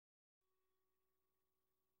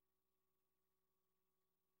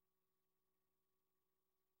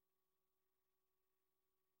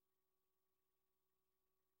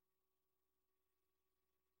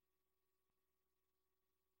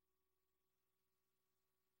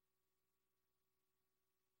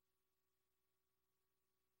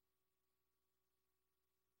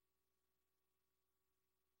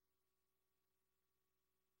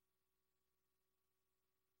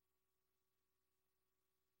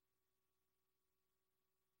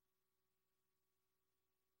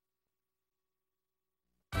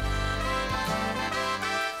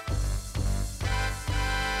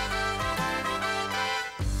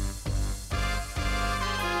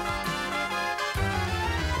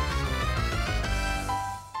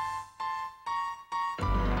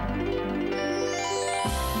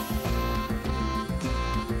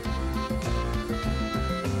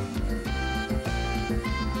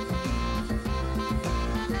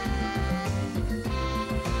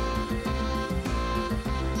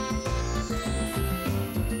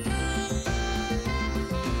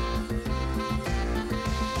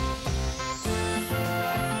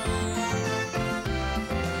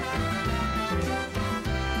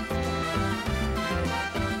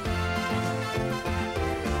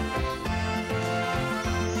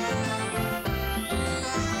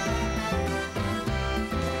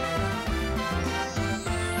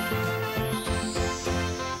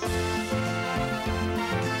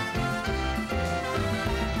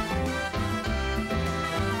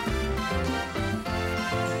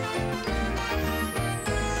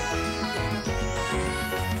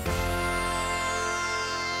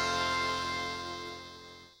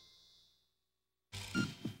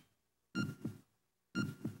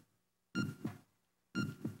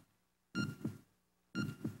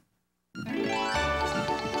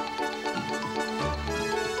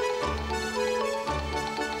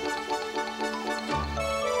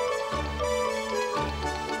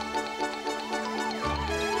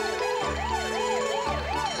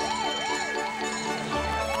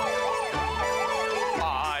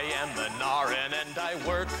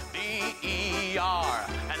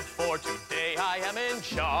And for today I am in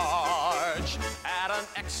charge. At an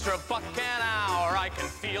extra $1 an hour, I can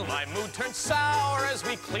feel my mood turn sour as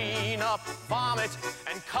we clean up, vomit,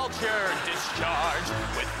 and culture discharge.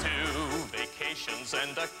 With 2 vacations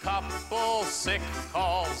and a couple sick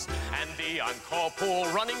calls, and the on-call pool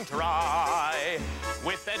running dry.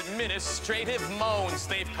 With administrative moans,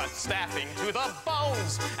 they've cut staffing to the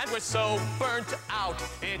bones, and we're so burnt out,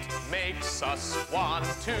 it makes us want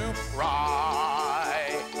to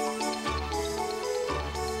cry.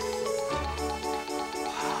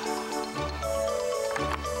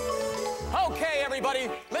 Okay, everybody,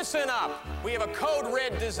 listen up. We have a code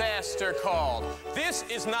red disaster called. This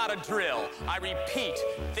is not a drill. I repeat,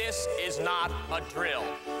 this is not a drill.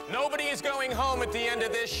 Nobody is going home at the end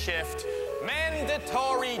of this shift.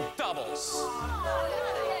 Mandatory doubles.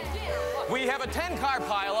 We have a 10-car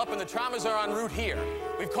pileup, and the traumas are en route here.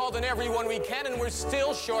 We've called in everyone we can, and we're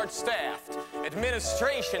still short-staffed.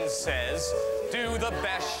 Administration says, do the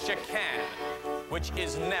best you can, which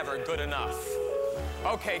is never good enough.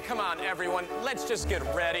 Okay, come on, everyone. Let's just get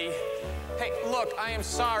ready. Hey, look, I am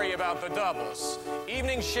sorry about the doubles.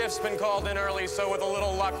 Evening shift's been called in early, so with a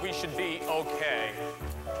little luck, we should be okay.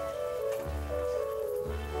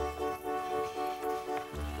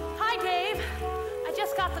 Hi, Dave. I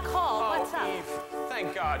just got the call. What's up? Eve,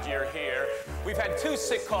 thank God you're here. We've had 2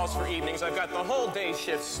 sick calls for evenings. I've got the whole day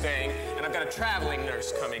shift staying, and I've got a traveling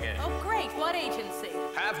nurse coming in. Oh, great. What agency?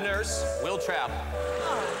 Have nurse, will travel.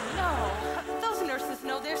 Oh, no. Those nurses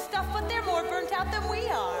know their stuff, but they're more burnt out than we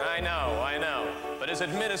are. I know. But as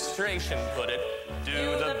administration put it,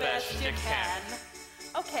 do the best you can.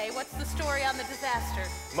 Okay, what's the story on the disaster?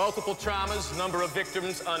 Multiple traumas, number of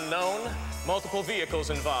victims unknown, multiple vehicles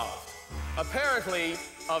involved. Apparently,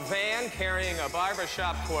 a van carrying a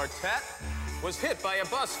barbershop quartet was hit by a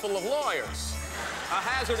bus full of lawyers. A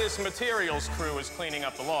hazardous materials crew is cleaning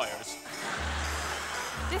up the lawyers.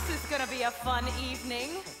 This is gonna be a fun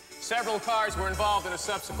evening. Several cars were involved in a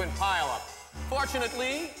subsequent pileup.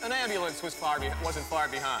 Fortunately, an ambulance wasn't far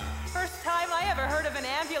behind. First time I ever heard of an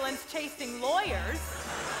ambulance chasing lawyers.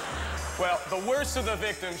 Well, the worst of the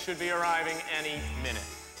victims should be arriving any minute.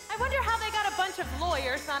 I wonder how they got a bunch of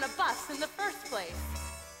lawyers on a bus in the first place.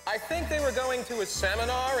 I think they were going to a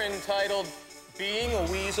seminar entitled Being a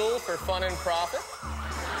Weasel for Fun and Profit. The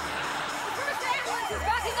first ambulance is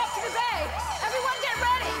backing up to the bay. Everyone get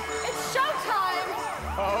ready. It's showtime.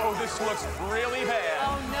 Oh, this looks really bad.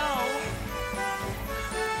 Oh, no.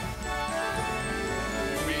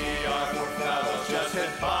 We are poor fellows just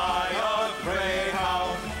hit by a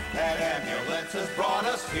greyhound. An ambulance has brought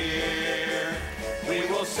us here. We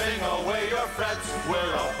will sing away your frets.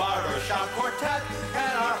 We're a barbershop quartet,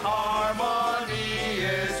 and our harmony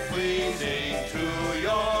is pleasing to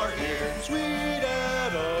your ear. Sweet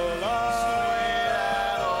Adeline, sweet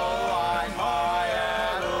Adeline, my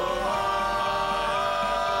Adeline.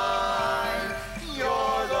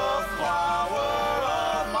 You're the flower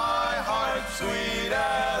of my heart, sweet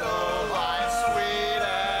Adeline, sweet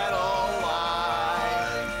Adeline.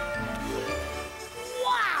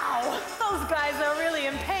 Wow, those guys are really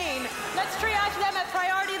in pain. Let's triage them at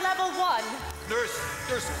priority level 1. Nurse,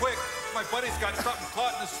 quick. My buddy's got something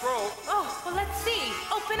caught in his throat. Oh, well, let's see.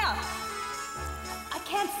 Open up. I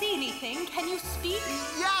can't see anything. Can you speak?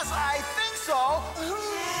 Yes, I think so.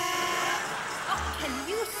 Oh, can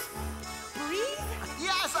you breathe?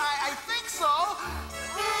 Yes, I think so.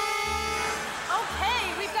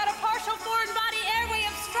 Okay, we've got a partial foreign body airway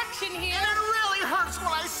obstruction here. And it really hurts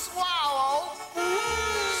when I swallow.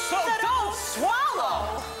 So don't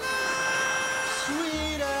swallow!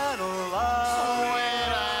 Sweet Adeline.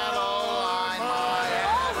 Sweet Adeline, my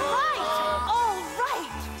Adeline. All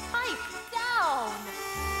right. Pipe down.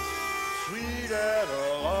 Sweet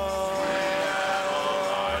Adeline. Sweet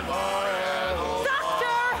Adeline, my Adeline.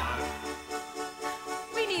 Doctor!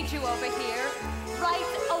 We need you over here.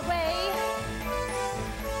 Right away.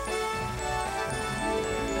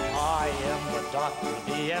 I am the doctor,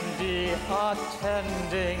 the MD,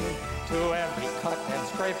 attending to every cut and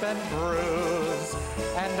scrape and bruise.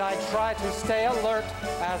 And I try to stay alert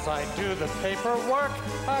as I do the paperwork.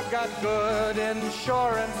 I've got good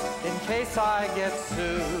insurance in case I get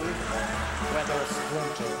sued. Whether a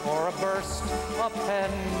splinter or a burst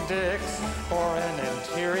appendix or an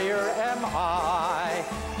interior MI,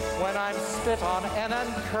 when I'm spit on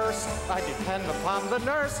and cursed, I depend upon the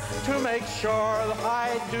nurse to make sure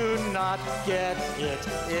I do not get it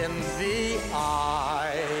in the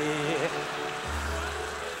eye.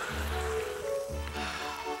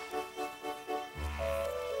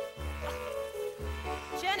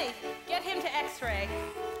 Jenny, get him to X-ray.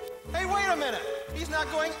 Hey, Hey, wait a minute. He's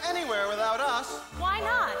not going anywhere without us. Why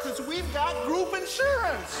not? Because we've got group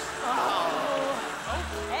insurance. Oh,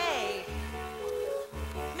 okay.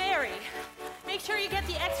 Mary, make sure you get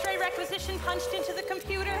the x-ray requisition punched into the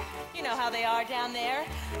computer. You know how they are down there.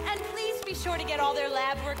 And please be sure to get all their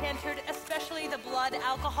lab work entered, especially the blood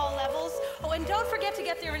alcohol levels. Oh, and don't forget to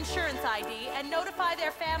get their insurance ID and notify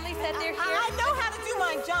their families that they're here. I know how to do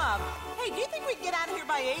my job. Hey, do you think we can get out of here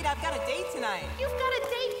by 8? I've got a date tonight. You've got a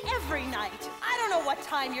date every night. I don't know what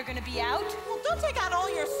time you're gonna be out. Well, don't take out all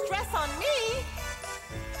your stress on me.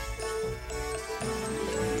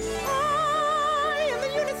 I am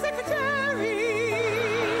the unit secretary.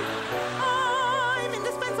 I'm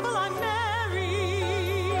indispensable, I'm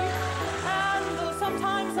Mary. And though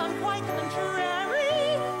sometimes I'm quite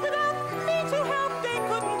contrary, without me to help, they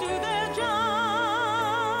couldn't do their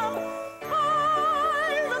job.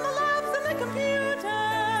 I run the labs and the computers,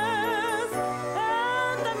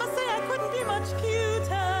 and I must say I couldn't be much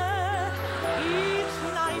cuter. Each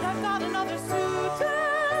night I've got another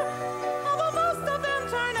suitor, although most of them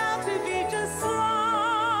turn out to be just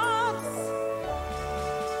slots.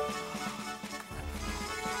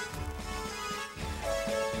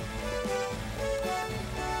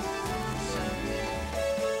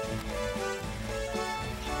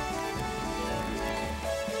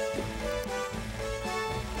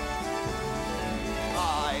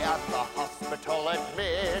 I am the hospital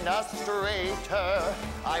administrator.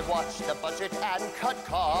 I watch the budget and cut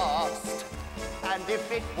cost. And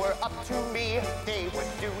if it were up to me, they would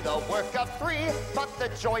do the work of 3, but the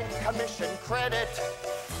Joint Commission credit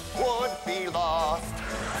would be lost.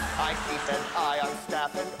 I keep an eye on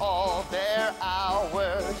staff and all their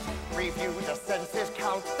hours, review the census,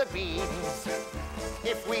 count the beans.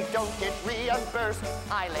 If we don't get reimbursed,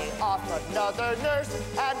 I lay off another nurse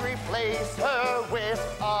and replace her with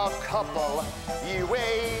a couple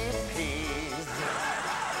UAPs.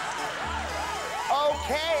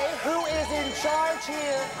 Okay, who is in charge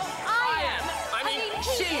here? I am. I mean,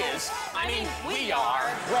 she is. I mean, we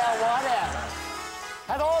are. Well, whatever.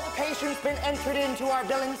 Have all the patients been entered into our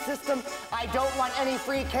billing system? I don't want any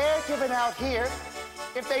free care given out here.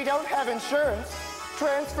 If they don't have insurance,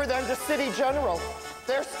 transfer them to City General.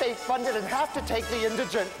 They're state-funded and have to take the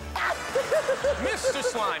indigent. Mr.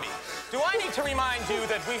 Slimy, do I need to remind you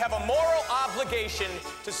that we have a moral obligation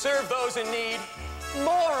to serve those in need?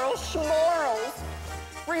 Morals, schmorals.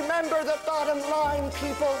 Remember the bottom line,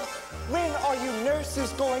 people. When are you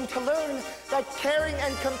nurses going to learn that caring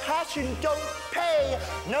and compassion don't pay?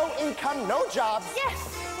 No income, no jobs. Yes.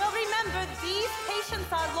 Well, remember, these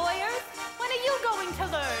patients are lawyers. When are you going to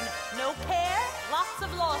learn? No care, lots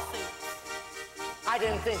of lawsuits. I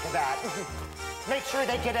didn't think of that. Make sure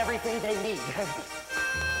they get everything they need.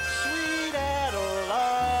 Sweet Adeline.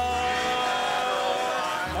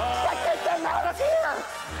 Get them out of here!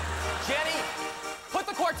 Jenny, put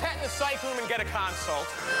the quartet in the psych room and get a consult.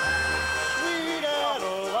 Sweet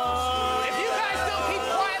Adeline. If you guys don't keep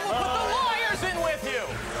quiet, we'll put the lawyers in with you.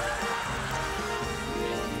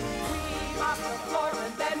 We mop the floor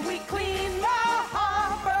and then we clean the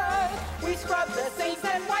hopper. We scrub the sinks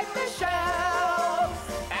and wipe the shelves.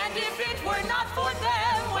 And if it were not for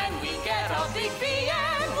them, when we get a big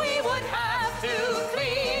BM, we would have to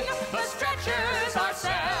clean the stretchers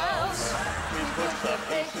ourselves. We push the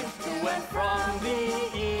patients to and from the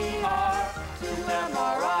ER, to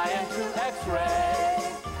MRI and to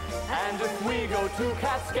X-ray. And if we go to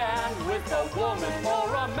CAT scan with a woman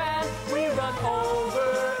or a man, we run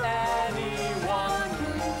over anyone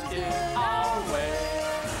who's in our way.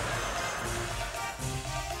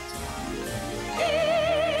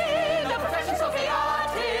 In the profession so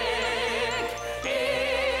chaotic,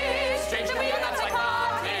 it's strange that we are not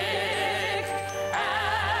psychotic.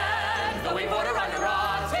 And though we border on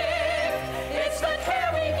neurotic, it's the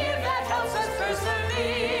care we give that helps us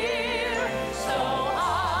persevere. So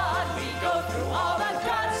on we go through all the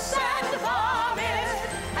guts and vomit,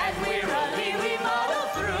 and wearily we muddle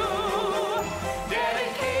through.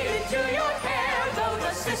 Dedicated to your care, though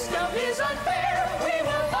the system is unfair, we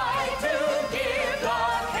will fight to give the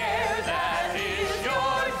care that is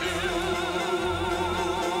your due.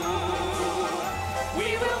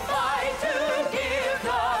 We will fight to give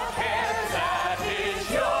the care that is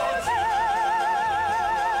your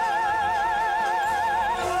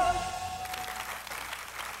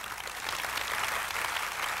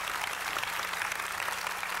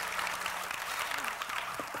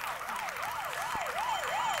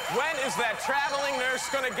When is that traveling nurse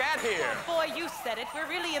gonna get here? Boy, you said it. We're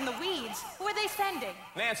really in the weeds. Who are they sending?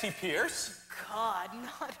 Nancy Pierce? God,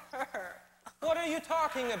 not her. What are you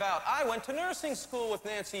talking about? I went to nursing school with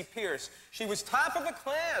Nancy Pierce. She was top of the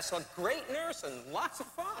class, a great nurse, and lots of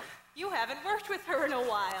fun. You haven't worked with her in a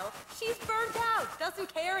while. She's burnt out,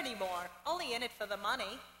 doesn't care anymore, only in it for the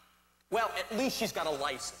money. Well, at least she's got a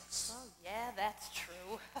license. Oh, yeah, that's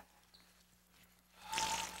true.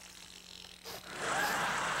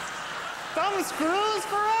 Thumb screws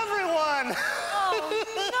for everyone! Oh,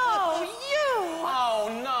 no, you!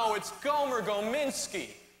 Oh, no, it's Gomer Gominski.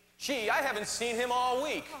 Gee, I haven't seen him all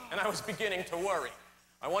week, and I was beginning to worry.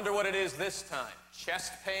 I wonder what it is this time.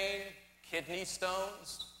 Chest pain, kidney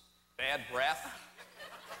stones, bad breath.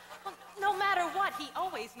 Well, no matter what, he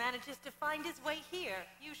always manages to find his way here,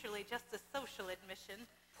 usually just a social admission.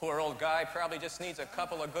 Poor old guy probably just needs a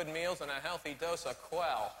couple of good meals and a healthy dose of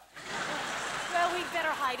quell. Well, we'd better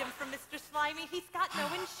hide him from Mr. Slimy. He's got no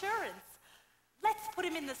insurance. Let's put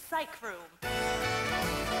him in the psych room.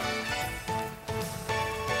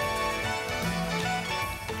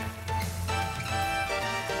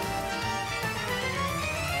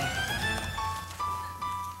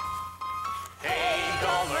 Hey,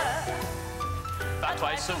 Gomer, about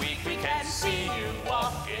twice a week we can see you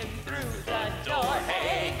walking through the door.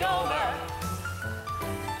 Hey, Gomer,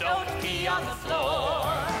 don't pee on the floor.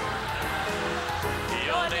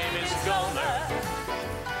 Your name is Gomer.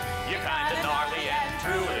 You're kinda gnarly and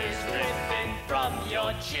drool is dripping from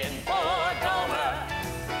your chin. Poor Gomer,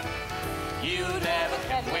 you never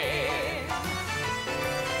can win.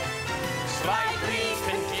 Slightly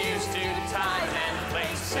confused due to time and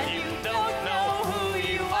place, and you don't know who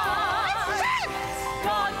you are.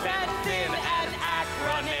 Content in an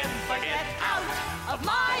acronym, forget out of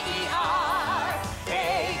my ER.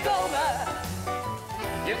 Hey, Gomer,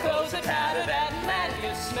 your clothes are tattered and man,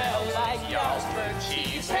 you smell like Jarlsberg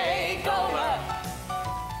cheese. Hey, Gomer,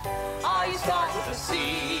 are you starting to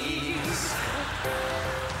seize?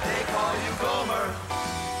 They call you Gomer.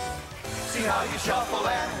 See how you shuffle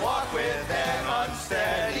and walk with an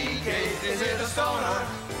unsteady gait. Is it a stoner?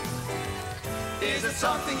 Is it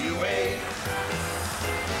something you ate?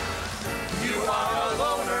 You are a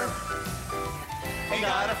loner. Ain't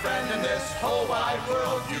got a friend in this whole wide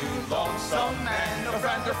world. You lonesome man, no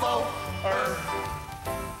friend or foe,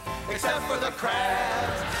 except for the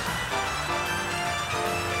crabs.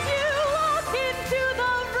 You walk into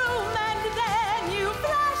the room and then you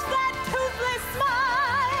flash that toothless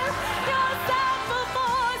smile. You're sample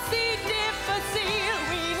for C. difficile.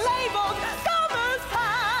 We labeled Gomer's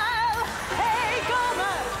pile. Hey,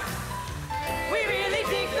 Gomer, we really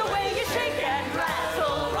dig the way you shake and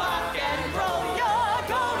rattle, rock and roll. You're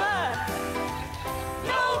Gomer,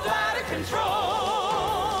 no bladder control.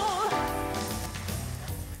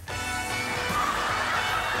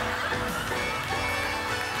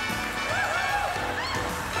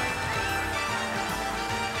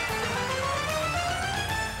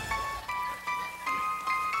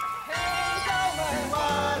 Hey, Gomer,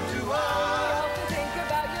 you often think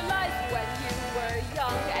about your life when you were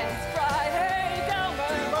young and spry. Hey,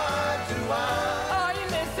 Gomer, are you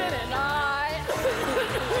missing an eye?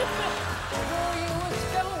 Were you a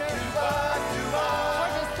stoner? Or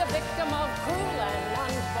just a victim of cruel and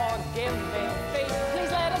unforgiving fate?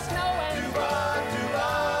 Please let us know and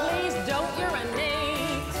please don't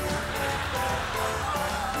urinate.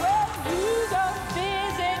 Well, you don't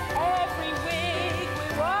visit every week. We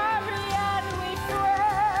worry and we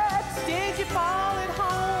fret. Did you fall at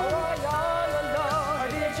home? Or all alone? Or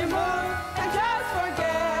did you move and just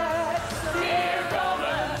forget? Dear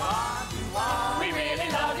Gomer, we really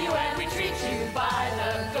love you and we treat you by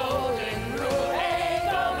the golden rule. Hey,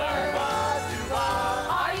 Gomer,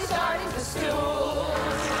 are you starting to stool?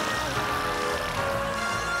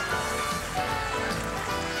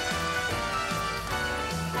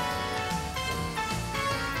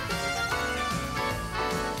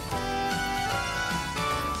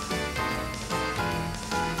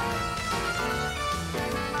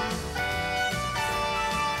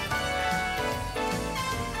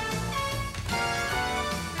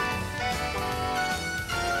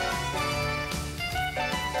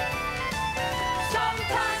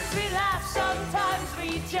 Sometimes we laugh, sometimes we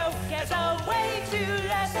joke as a way to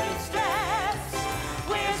lessen stress.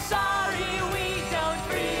 We're sorry we don't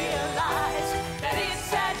realize that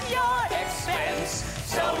it's at your expense.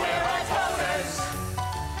 So we're atoners,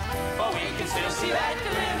 but we can still see that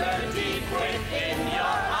glimmer deep within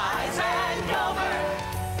your eyes. And Gomer,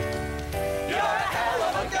 you're a hell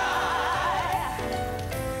of a guy.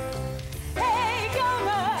 Hey,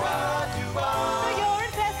 Gomer, you're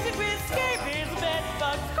infested with scabies, bed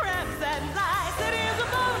bugs, crabs, and lice. It is a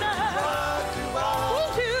boner.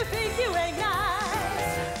 Won't you think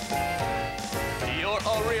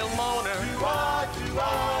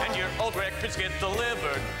records get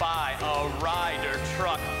delivered by a rider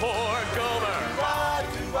truck. Poor Gomer,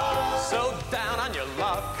 so down on your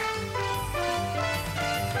luck.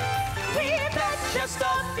 We bet just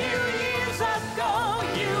a few years ago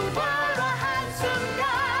you were a handsome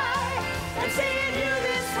guy, and seeing you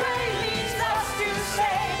this way leads us to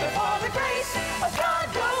say, before the grace of God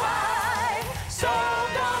go I. So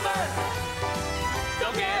Gomer,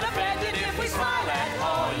 don't get offended if we smile at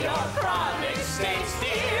all your chronic states,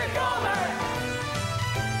 dear Gomer.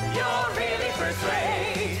 You're really first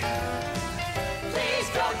rate. Please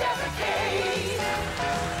don't defecate,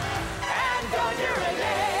 and don't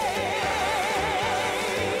urinate.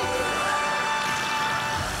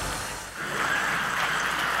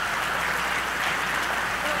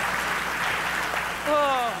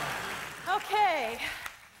 Okay,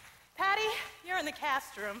 Patty, you're in the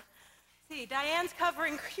cast room. See, Diane's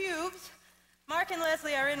covering cubes. Mark and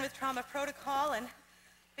Leslie are in with trauma protocol, and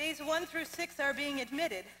bays 1 through 6 are being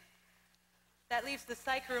admitted. That leaves the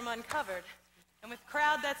psych room uncovered. And with the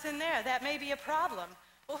crowd that's in there, that may be a problem.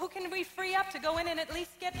 Well, who can we free up to go in and at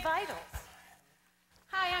least get vitals?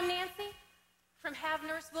 Hi, I'm Nancy from Have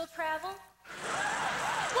Nurse Will Travel.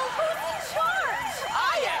 Well, who's in charge?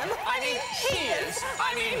 I am. I mean, she is.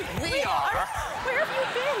 I mean, we are. Where have you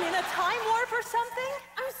been? In a time warp or something?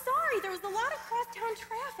 I'm sorry, there was a lot of crosstown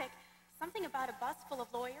traffic. Something about a bus full of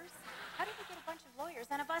lawyers. How did we get a bunch of lawyers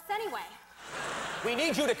on a bus anyway? We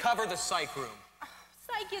need you to cover the psych room.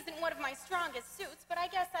 Psych isn't one of my strongest suits, but I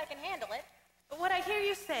guess I can handle it. But what I hear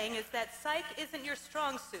you saying is that psych isn't your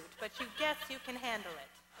strong suit, but you guess you can handle it.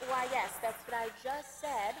 Why, yes, that's what I just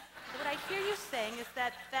said. What I hear you saying is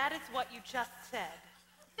that that is what you just said.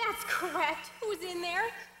 That's correct. Who's in there?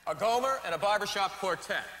 A Gomer and a barbershop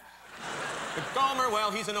quartet. The Gomer,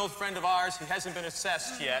 well, he's an old friend of ours. He hasn't been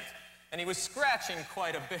assessed yet, and he was scratching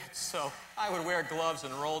quite a bit, so I would wear gloves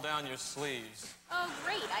and roll down your sleeves. Oh,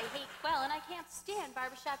 great. I hate Quell, and I can't stand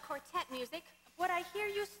barbershop quartet music. What I hear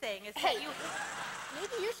you saying is that you...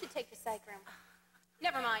 Maybe you should take the psych room.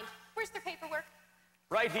 Never mind. Where's their paperwork?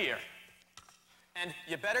 Right here. And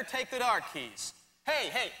you better take the dark keys.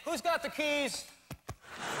 Hey, who's got the keys?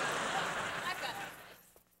 I've got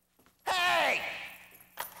it. Hey!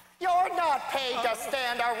 You're not paid to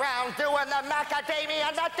stand around doing the macadamia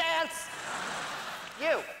and the dance!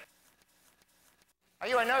 You. Are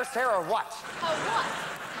you a nurse here or what? Oh,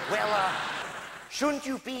 what? Well, shouldn't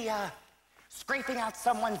you be, scraping out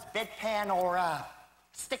someone's bedpan or,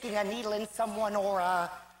 sticking a needle in someone or,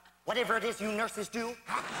 whatever it is you nurses do?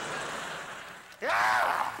 Jeez,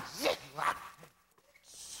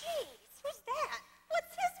 who's that?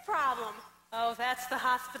 What's his problem? Oh, that's the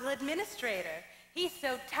hospital administrator. He's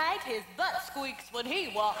so tight his butt squeaks when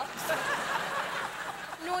he walks.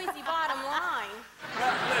 Noisy bottom line.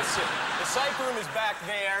 Well, listen, the psych room is back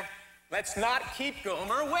there. Let's not keep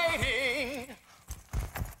Gomer waiting.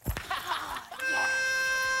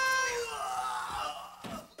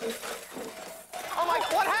 Oh my,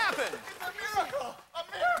 what happened? It's a miracle! A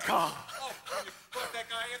miracle! Oh, when you put that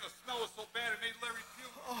guy in, the smell was so bad it made Larry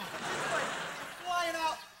puke. Oh, it's like flying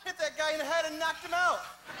out, hit that guy in the head and knocked him out.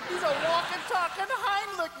 He's a walking, talking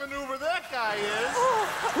Heimlich maneuver, that guy is.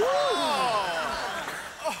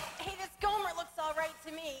 Hey, this Gomer looks all right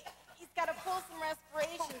to me. He's got to pull some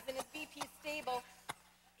respirations and his BP's stable.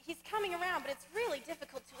 He's coming around, but it's really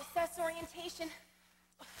difficult to assess orientation.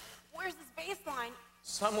 Where's his baseline?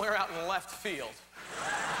 Somewhere out in left field.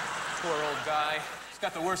 Poor old guy. He's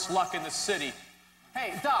got the worst luck in the city.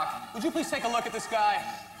 Hey, Doc, would you please take a look at this guy?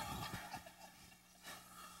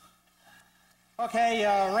 Okay,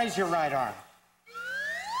 raise your right arm.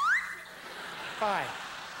 Fine.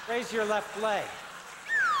 Raise your left leg.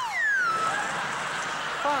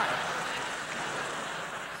 Fine.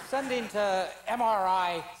 Sending to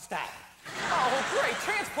MRI stat. Oh, great.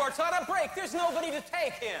 Transport's on a break. There's nobody to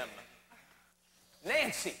take him.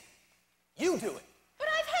 Nancy, you do it. But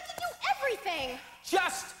I've had to do everything.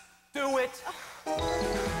 Just do it.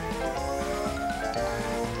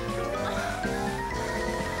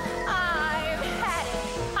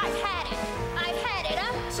 I've had it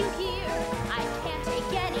up to here. I can't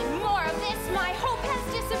take any more of this. My hope has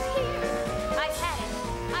disappeared. I've had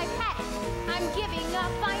it. I'm giving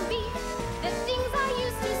up. I'm beat. The things I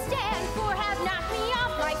used to stand for have knocked me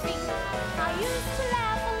off my feet. I used to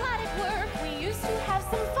laugh a lot at work. We used to have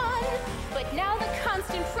some fun. But now the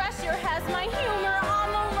constant pressure has my humor on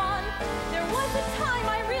the run. There was a time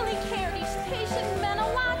I really cared. Each patient meant a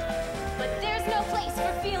lot. But there's no place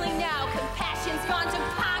for feeling now. Compassion's gone to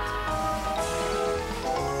pot.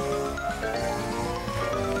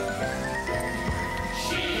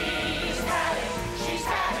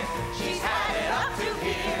 She's had it up to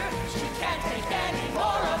here. She can't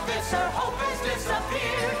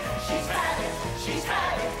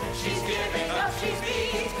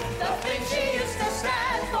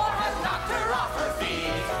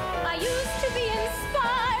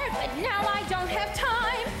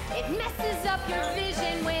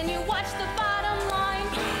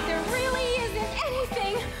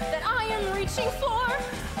reaching for.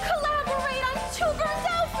 Collaborate, I'm too burned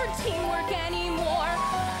out for teamwork anymore.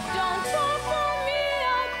 Don't talk for me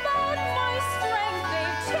about my strength,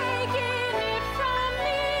 they've taken it from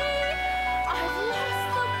me. I've lost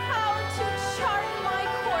the power to chart my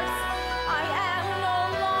course. I am no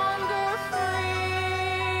longer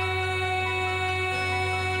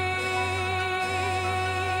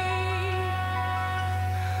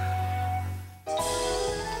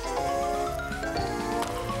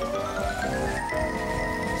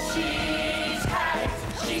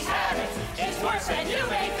She's had it, it's worse than you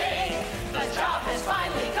may think. The job has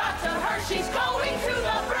finally got to her, she's going to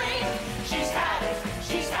the brink. She's had it,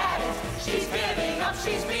 she's giving up,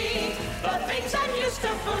 she's mean. The things that used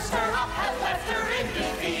to boost her up have left her in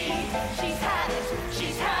defeat. She's had it,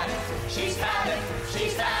 she's had it, she's had it,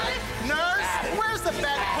 she's had it. Nurse, where's the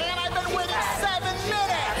bedpan? I've been waiting 7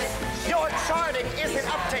 minutes. Your charting isn't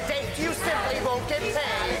up to date. You simply won't get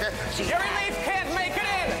paid. Your relief can't make it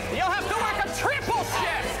in. You'll have to work a triple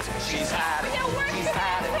shift. She's had it, she's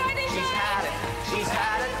had it, she's had it, she's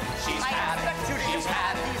had it, she's had it, she's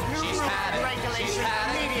had it, she's had it, Regulations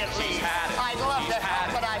immediately. I'd love to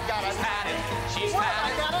help, but I've got to. She's What had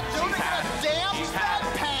I it, gotta do to get a damn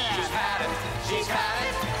bedpan? she's had it, she's had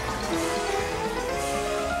it.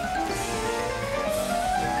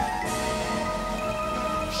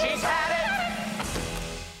 She's had it.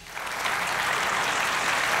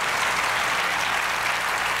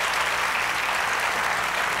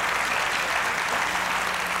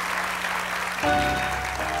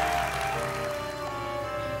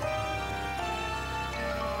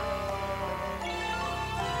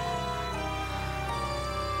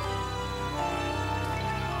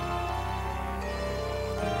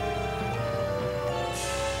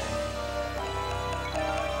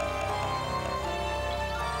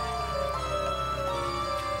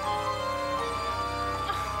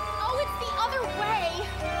 Oh, it's the other way.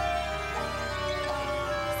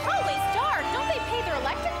 This hallway's dark. Don't they pay their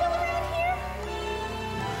electric bill around here?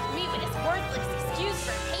 Me with his worthless excuse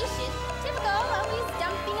for a patient. Typical, always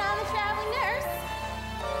dumping on the traveling nurse.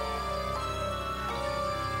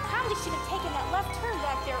 Probably should have taken that left turn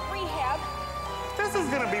back there at rehab. This is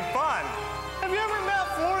gonna be fun. Have you ever met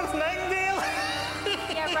Florence Nightingale?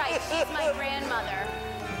 Yeah, right. She's my grandmother.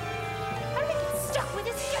 How did I get stuck with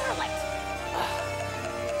this derelict?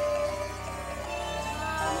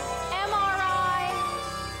 MRI.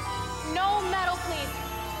 No metal, please.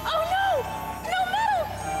 Oh, no! No metal!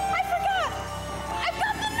 I forgot! I've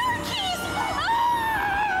got the nerd keys!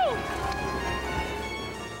 Oh!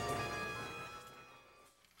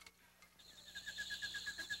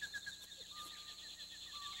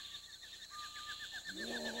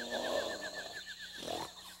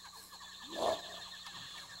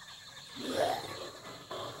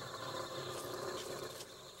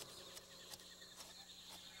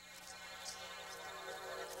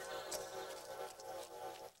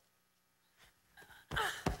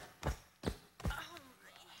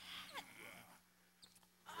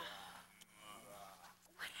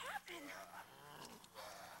 What happened?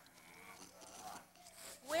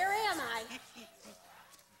 Where am I?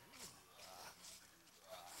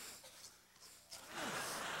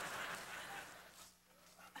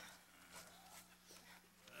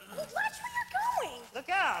 Watch where you're going. Look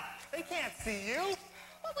out. They can't see you.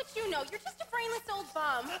 What would you know? You're just a brainless old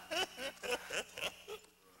bum.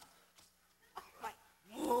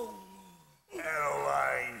 Oh, my.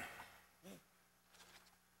 Adeline.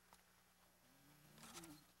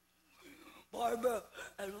 Barbara,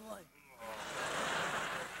 Adeline.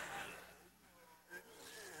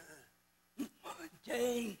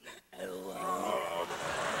 Jane, Adeline.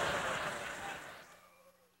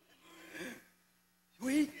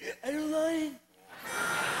 Sweet Adeline.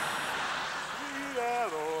 Sweet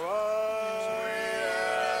Adeline. Sweet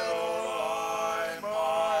Adeline,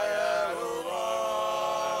 my Adeline.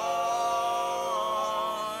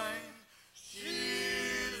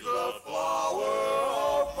 She's the flower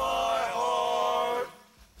of my heart.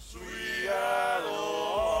 Sweet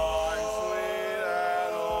Adeline, sweet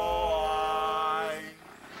Adeline.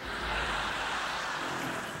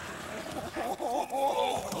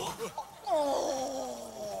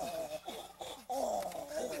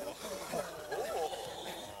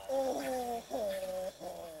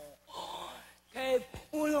 Hey,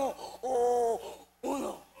 uno, oh,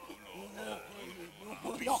 uno.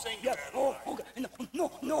 Yeah, oh, okay. No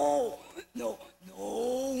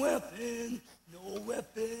weapon, no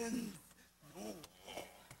weapon, no.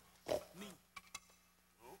 Me.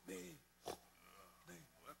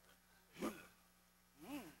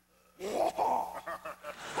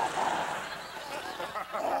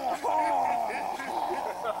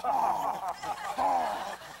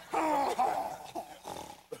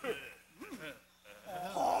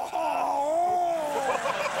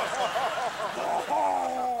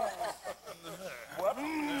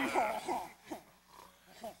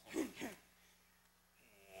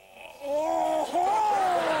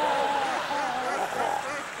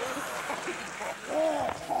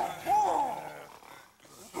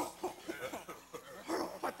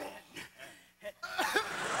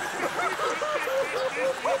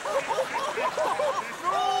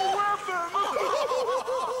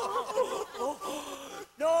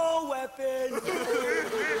 No weapon.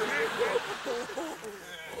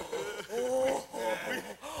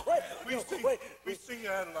 Wait. We sing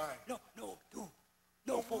out of line. No, do.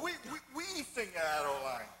 No, for We sing out of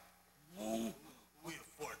line. We're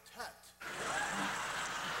quartet.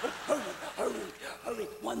 hurry.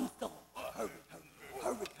 One song. Hurry.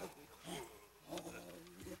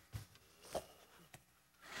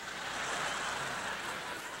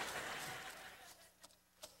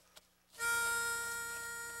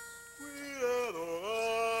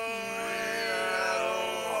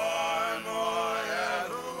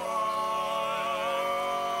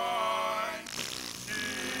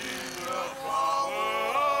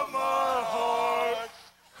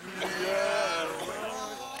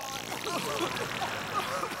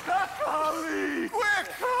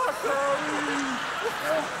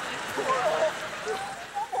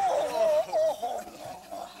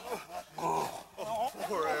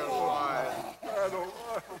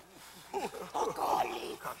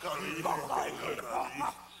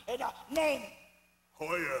 And name.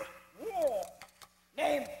 Hoya.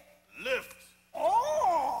 Name. Lift.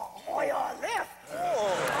 Oh, Hoya lift.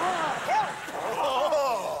 Help.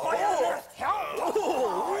 Hoya lift. Help.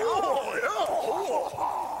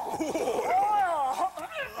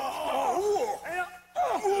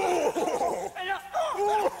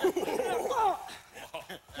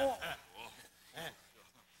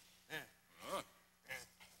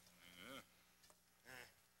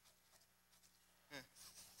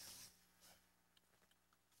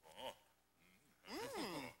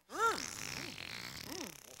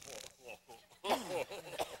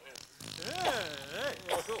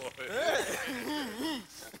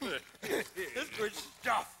 It's good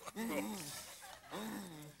stuff.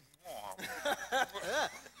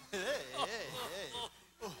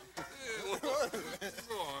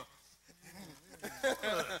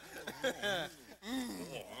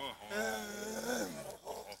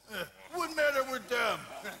 What matter with them?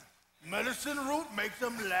 Medicine root makes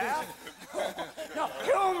them laugh? No,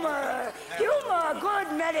 humor,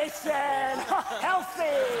 good medicine,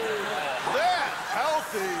 healthy. That's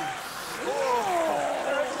healthy.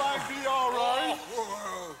 Adeline be all right?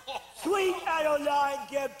 Sweet Adeline,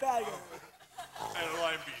 get better.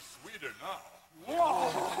 Adeline be sweeter now.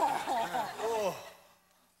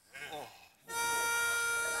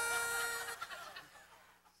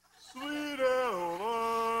 Sweet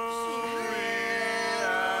Adeline. Sweet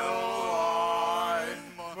Adeline.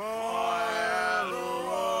 My Adeline.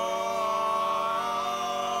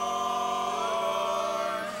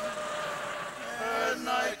 At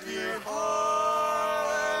night, dear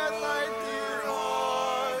heart,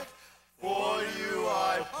 for you I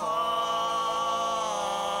pine.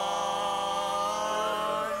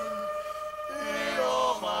 In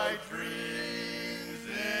all my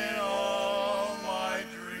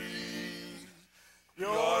dreams,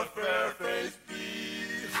 your fair face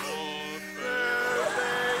beams, your fair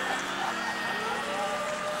face.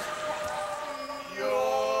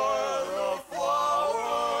 You're the flower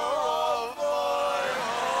of my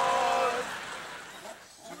heart,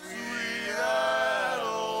 sweet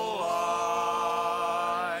Adeline.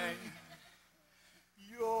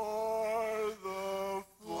 You're the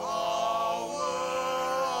flower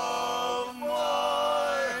of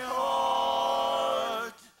my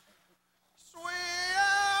heart, sweet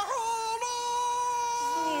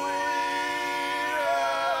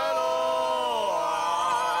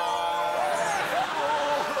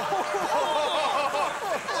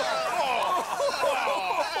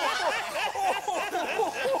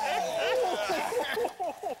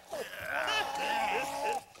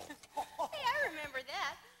Hey, I remember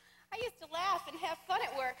that. I used to laugh and have fun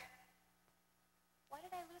at work. Why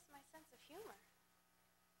did I lose my sense of humor?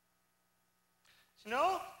 You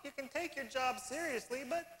know, you can take your job seriously,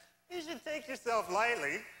 but you should take yourself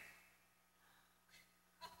lightly.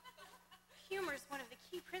 Humor is one of the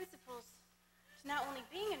key principles to not only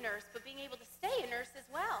being a nurse, but being able to stay a nurse as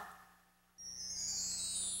well.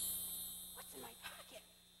 What's in my pocket?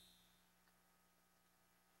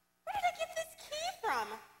 Where did I get this key from?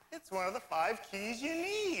 It's one of the 5 keys you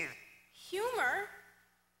need. Humor?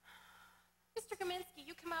 Mr. Kaminsky,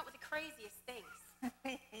 you come out with the craziest things.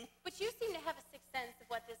 But you seem to have a sixth sense of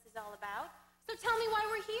what this is all about. So tell me why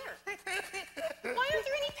we're here. Why aren't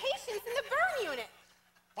there any patients in the burn unit?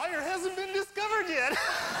 Fire hasn't been discovered yet.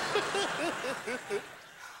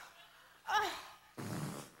 Oh.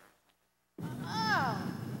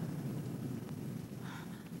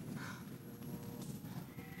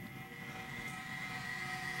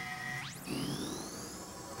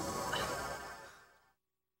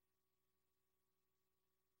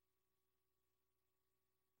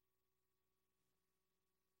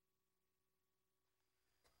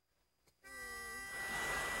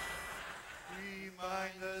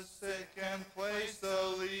 sick and place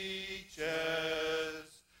the leeches.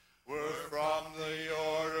 We're from the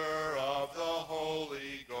order of the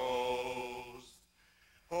Holy Ghost.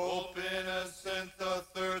 Pope Innocent the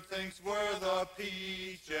Third thinks we're the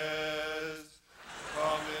peaches.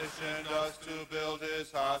 Commissioned us to build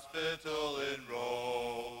his hospital in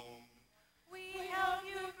Rome. We help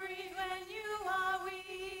you breathe when you are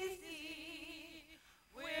wheezy.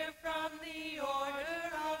 We're from the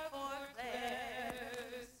order of Four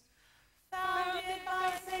Clares, founded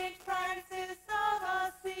by St. Francis of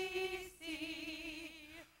Assisi.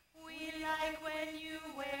 We like when you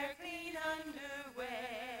wear clean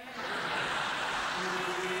underwear. We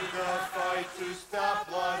lead the fight to stop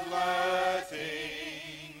bloodletting,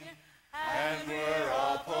 and we're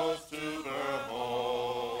all opposed to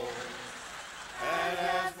Vermont. And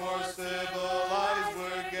as more civilized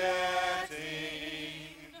we're getting,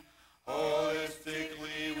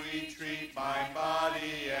 holistically we treat mind,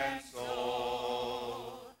 body, and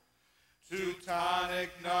soul. Teutonic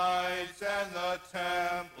Knights and the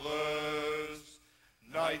Templars,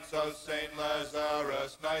 Knights of St.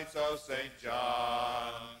 Lazarus, Knights of St.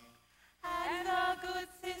 John. And the good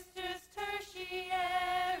sisters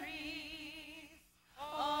tertiaries,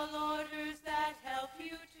 all orders that help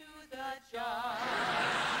you to the job.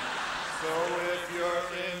 So if you're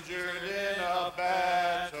injured in a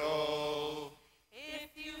battle, if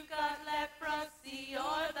you've got leprosy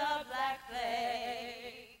or the Black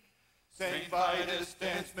Plague, St. Vitus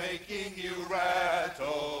stands making you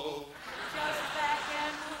rattle. just back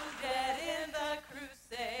and wounded in the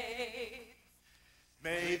crusade.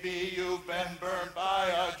 Maybe you've been burned by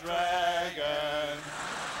a dragon,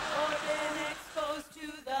 Or been exposed to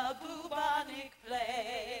the bubonic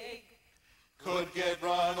plague. could get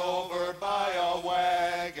run over by a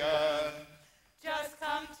wagon. Just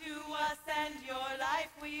come to us and your life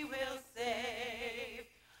we will save.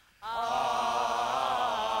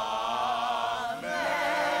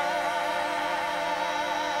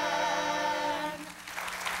 Amen.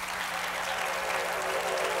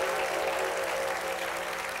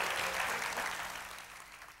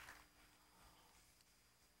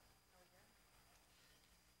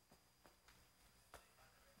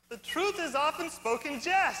 The truth is often spoken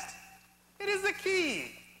jest. It is the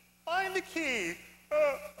key. Find the key.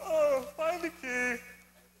 Find the key.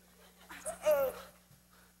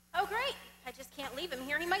 Oh, great. I just can't leave him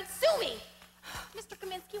here. He might sue me. Mr.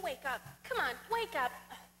 Kaminsky, wake up. Come on, wake up.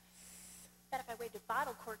 Bet if I waved a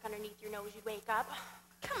bottle cork underneath your nose, you'd wake up.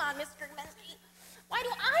 Come on, Mr. Kaminsky. Why do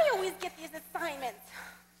I always get these assignments?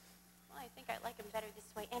 Well, I think I like him better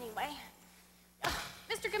this way anyway.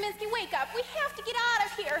 Mr. Kaminsky, wake up. We have to get out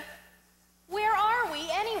of here. Where are we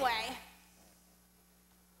anyway?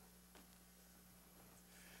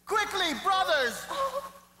 Quickly, brothers!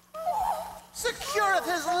 Secureth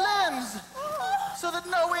his limbs, so that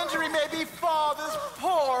no injury may befall this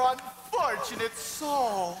poor, unfortunate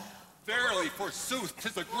soul. Verily, forsooth,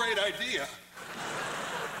 'tis a great idea.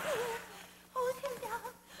 Hold him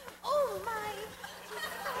down. Oh, my.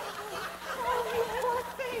 Oh, you poor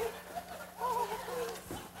thing. Oh,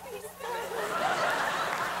 please,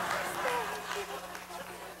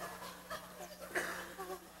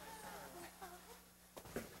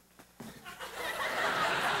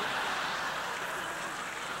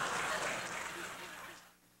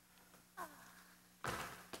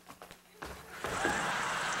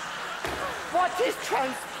 What is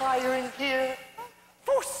transpiring here?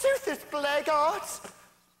 Forsooth, blackguards!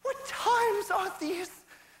 What times are these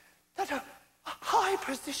that a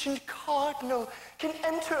high-positioned cardinal can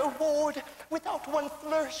enter a ward without one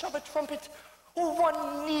flourish of a trumpet or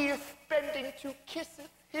one knee bending to kiss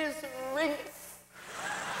his rings?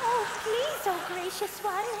 Oh, please, oh gracious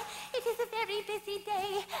one. It is a very busy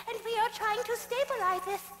day, and we are trying to stabilize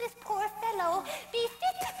this poor fellow. Be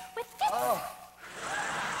fit with fits.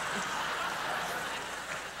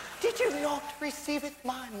 Did you not receive it,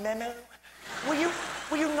 my memo? Were you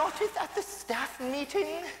not at the staff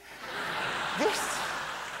meeting?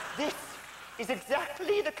 This is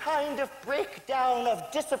exactly the kind of breakdown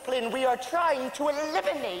of discipline we are trying to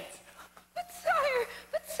eliminate. But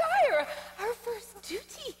sire, our first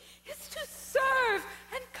duty is to serve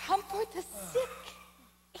and comfort the sick.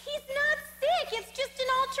 He's not sick. It's just an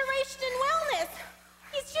alteration in wellness.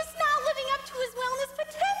 He's just not living up to his wellness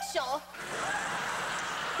potential.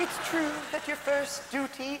 It's true that your first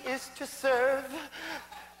duty is to serve,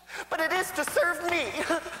 but it is to serve me.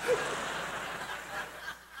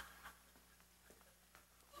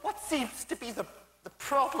 What seems to be the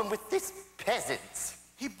problem with this peasant?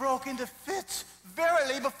 He broke into fits,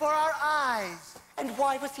 verily, before our eyes. And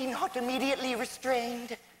why was he not immediately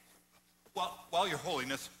restrained? Well, your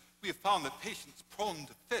holiness, We have found that patients prone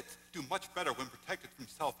to fits do much better when protected from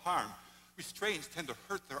self-harm. Restraints tend to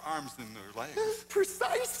hurt their arms than their legs.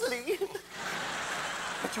 Precisely.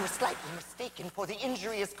 But you are slightly mistaken, for the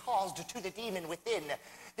injury is caused to the demon within.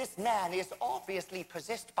 This man is obviously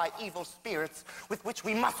possessed by evil spirits with which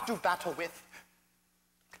we must do battle with.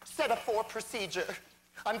 Set up for procedure.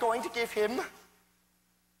 I'm going to give him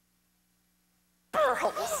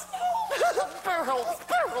burls. burls.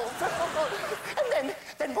 And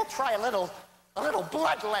then we'll try a little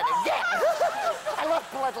bloodletting. Yeah. I love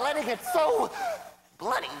bloodletting. It's so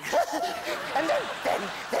bloody. And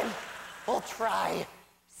then we'll try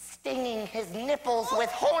stinging his nipples with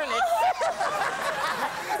hornets.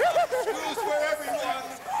 Rules for everyone.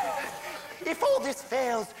 If all this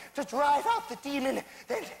fails to drive out the demon,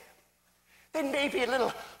 then maybe a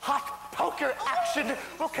little hot poker action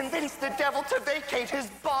will convince the devil to vacate his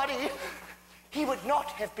body. He would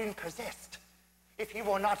not have been possessed if he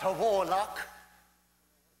were not a warlock,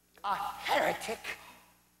 a heretic,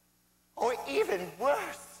 or even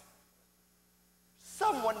worse,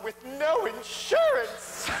 someone with no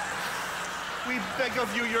insurance. We beg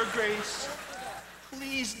of you, your grace,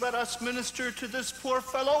 please let us minister to this poor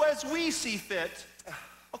fellow as we see fit,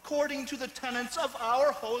 according to the tenets of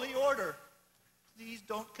our holy order. Please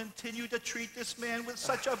don't continue to treat this man with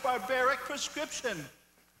such a barbaric prescription.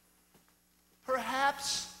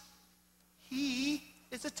 Perhaps he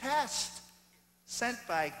is a test sent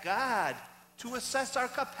by God to assess our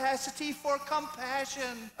capacity for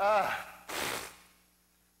compassion.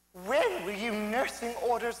 When will you nursing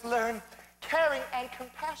orders learn? Caring and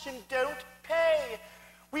compassion don't pay.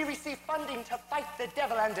 We receive funding to fight the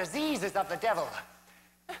devil and diseases of the devil.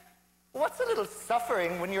 What's a little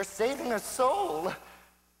suffering when you're saving a soul?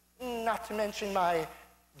 Not to mention my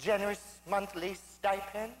generous monthly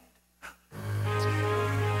stipend.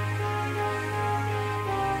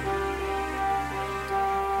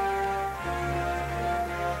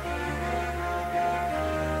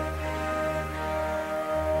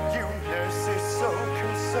 You nurses so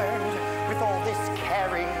concerned with all this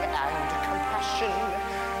caring and compassion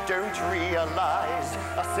don't realize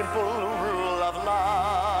a simple rule of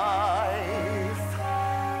life.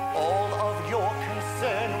 All of your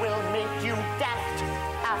concern will make you daft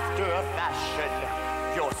after a fashion.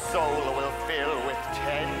 Your soul will fill with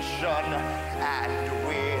tension and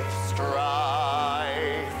with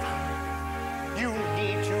strife. You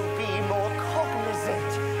need to be more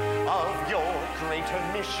cognizant of your greater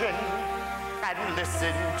mission and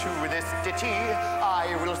listen to this ditty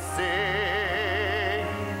I will sing.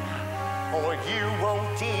 Or you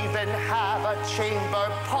won't even have a chamber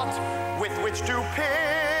pot with which to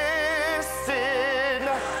piss in.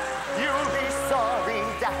 You'll be sorry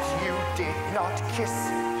that you did not kiss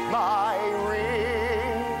my ring.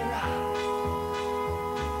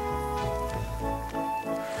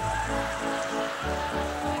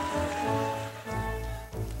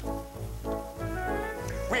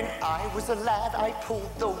 When I was a lad, I pulled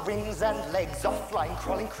the wings and legs off flying,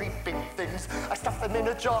 crawling, creeping things. I stuffed them in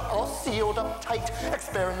a jar, all sealed up tight.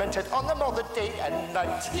 Experimented on them all the day and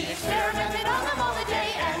night. He experimented on them all the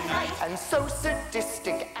day and night. And so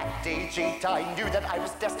sadistic at age 8, I knew that I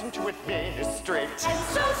was destined to administrate. And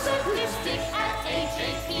so sadistic at age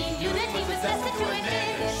 8, he knew that he was destined to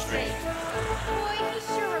administrate. Boy, he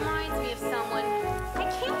sure reminds me of someone. I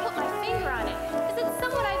can't put my finger on it. Is it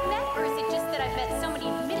someone I've met, or is it just that I've met so many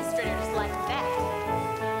administrators like that?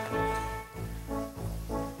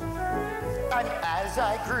 And as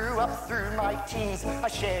I grew up through my teens, I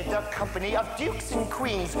shared the company of dukes and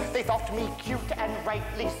queens. They thought me cute, and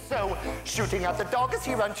rightly so, shooting at the dog as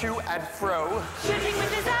he ran to and fro. Shooting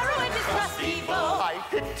with his arrow and his rusty bow. I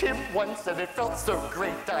hit him once and it felt so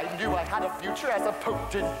great. I knew I had a future as a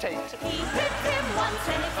potentate. He hit him once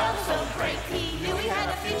and it felt so great. He knew he had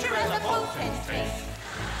a future as a potentate.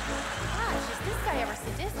 Gosh, is this guy ever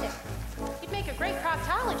sadistic? He'd make a great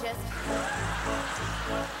proctologist.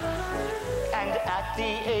 And at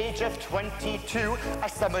the age of 22, I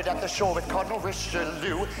summered at the shore with Cardinal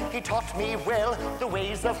Richelieu. He taught me well the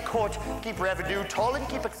ways of court. Keep revenue tall and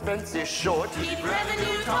keep expenses short. Keep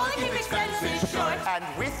revenue tall and keep expenses short. And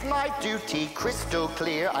with my duty crystal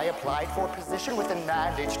clear, I applied for a position within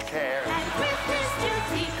managed care. And with his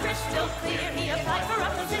duty crystal clear, he applied for a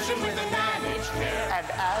position within managed care. And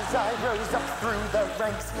as I rose up through the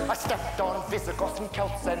ranks, I stepped on Visigoths and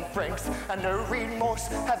Celts and Franks. And no remorse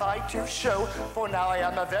have I to show, for now I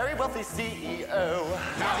am a very wealthy CEO.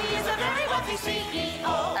 Now he is a very wealthy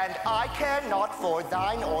CEO. And I care not for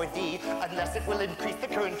thine or thee, unless it will increase the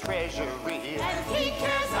current treasury. And he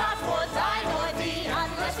cares not for thine or thee,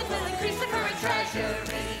 unless it will increase the current treasury.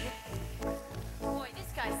 Boy,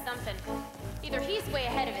 this guy's something Either he's way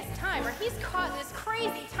ahead of his time, or he's caught in this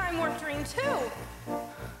crazy time-warp dream, too.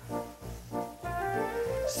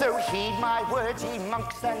 So heed my words, ye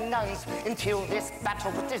monks and nuns, until this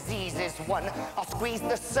battle with disease is won. I'll squeeze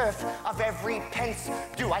the surf of every pence.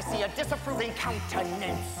 Do I see a disapproving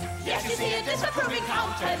countenance? Yes, you see a disapproving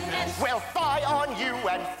countenance. Well, fie on you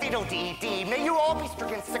and fiddle-dee-dee. May you all be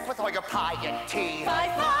stricken sick with all your piety. Fie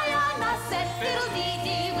on us and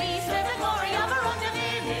fiddle-dee-dee. We serve the glory of our own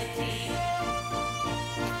divinity.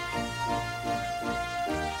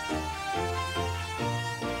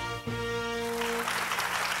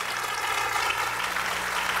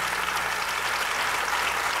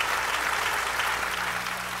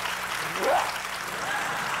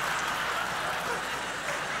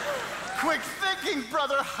 Quick thinking,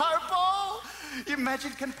 Brother Harpo. You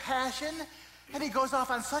mentioned compassion, and he goes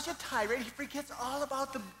off on such a tirade, he forgets all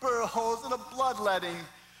about the burr holes and the bloodletting.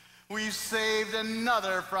 We've saved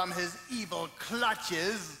another from his evil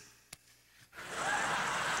clutches.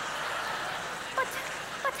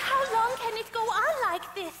 But how long can it go on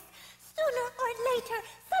like this? Sooner or later,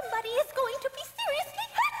 somebody is going to be seriously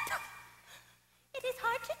hurt. It is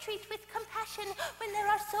hard to treat with compassion when there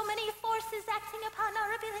are so many forces acting upon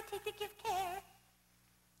our ability to give care.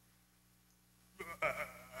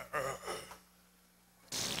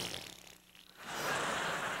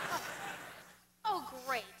 Oh,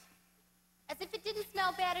 great. As if it didn't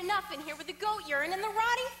smell bad enough in here with the goat urine and the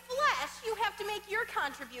rotting flesh, you have to make your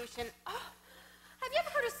contribution. Oh. Have you ever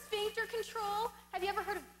heard of sphincter control? Have you ever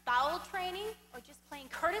heard of bowel training? Or just plain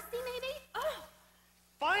courtesy, maybe? Oh.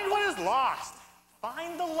 Find what is lost.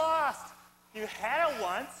 Find the lost. You had it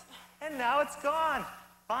once, and now it's gone.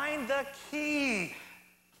 Find the key.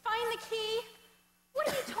 Find the key? What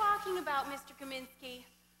are you talking about, Mr. Kaminsky?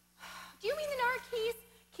 Do you mean the Nard keys?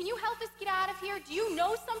 Can you help us get out of here? Do you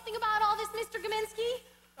know something about all this, Mr. Kaminsky?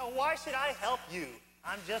 Now, why should I help you?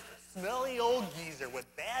 I'm just a smelly old geezer with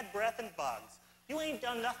bad breath and bugs. You ain't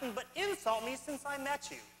done nothing but insult me since I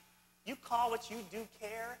met you. You call what you do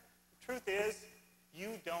care? The truth is,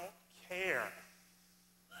 you don't care.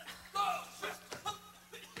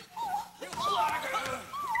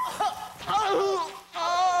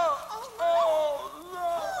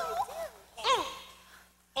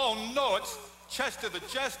 Oh no, it's Chester the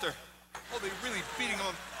Jester. Oh, they're really beating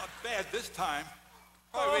him bad this time.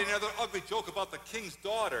 Probably another ugly joke about the king's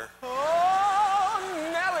daughter. Oh,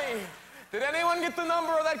 Nellie! Did anyone get the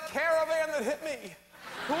number of that caravan that hit me?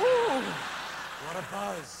 Ooh, what a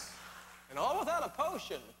buzz. And all without a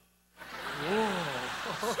potion.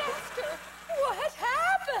 Chester, what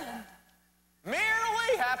happened?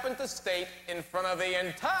 Merely happened to state in front of the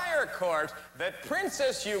entire court that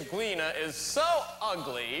Princess Euglena is so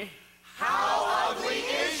ugly. How ugly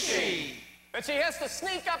is she? That she has to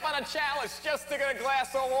sneak up on a chalice just to get a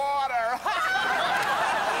glass of water.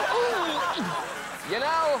 You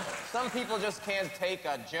know, some people just can't take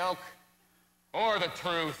a joke or the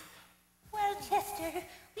truth. Well, Chester,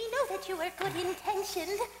 we know that you were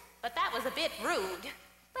good-intentioned, but that was a bit rude.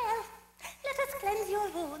 Well, let us cleanse your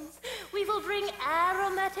wounds. We will bring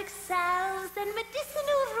aromatic salves and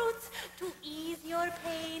medicinal roots to ease your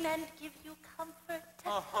pain and give you comfort.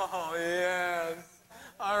 Oh, yes.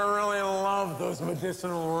 I really love those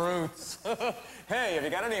medicinal roots. Hey, have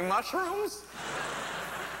you got any mushrooms?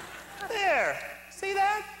 There. See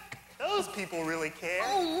that? Those people really care.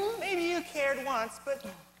 Maybe you cared once, but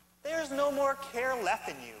there's no more care left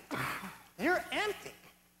in you. You're empty.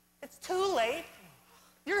 It's too late.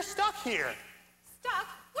 You're stuck here. Stuck?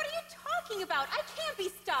 What are you talking about? I can't be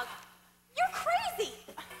stuck. You're crazy.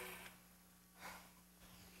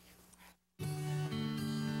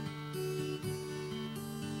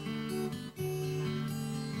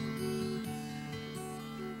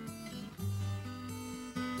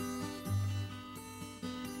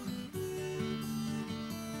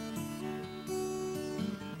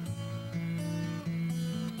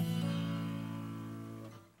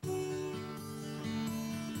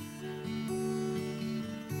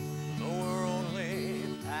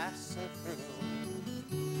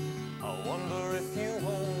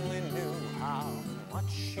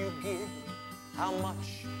 How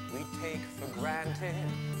much we take for granted,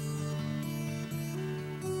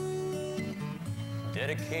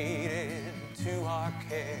 dedicated to our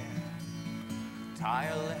care,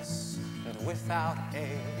 tireless and without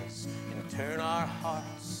airs, and turn our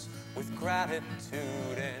hearts with gratitude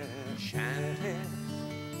enchanted.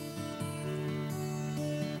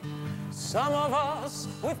 Some of us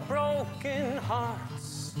with broken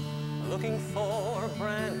hearts, looking for a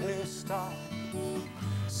brand new start.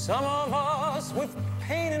 Some of us with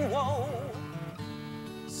pain and woe,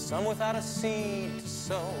 some without a seed to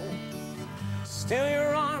sow, Still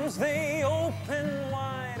your arms, they open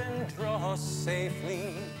wide and draw us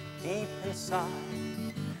safely deep inside.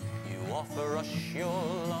 You offer us your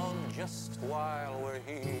love just while we're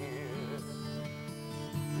here.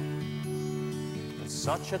 In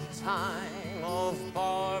such a time of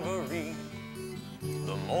barbarity,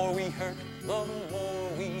 the more we hurt, the more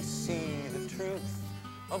we see the truth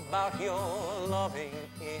about your loving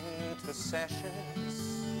intercessions.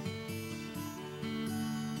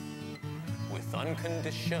 With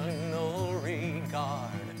unconditional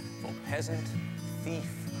regard for peasant,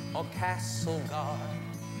 thief, or castle guard,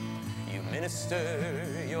 you minister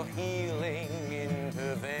your healing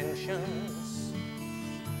interventions.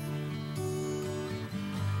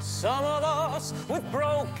 Some of us with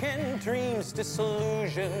broken dreams,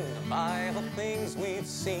 disillusioned by the things we've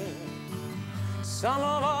seen. Some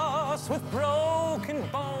of us with broken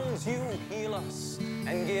bones, you heal us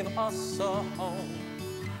and give us a home.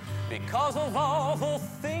 Because of all the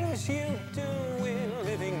things you do, we're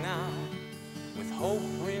living now with hope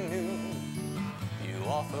renewed. You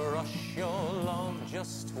offer us your love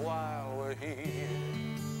just while we're here.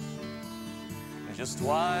 Just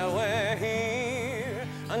while we're here,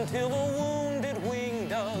 until the wounded wing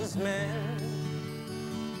does mend.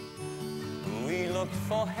 We looked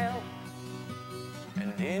for help,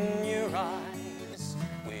 and in your eyes,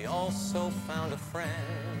 we also found a friend.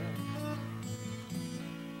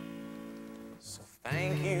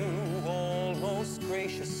 Thank you all most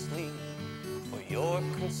graciously for your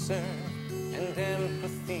concern and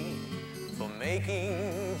empathy, for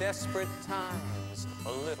making desperate times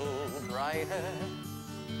a little brighter.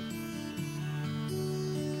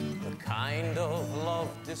 The kind of love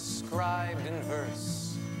described in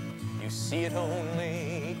verse, you see it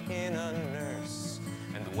only in a nurse.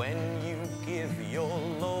 And when you give your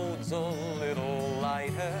loads a little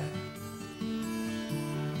lighter,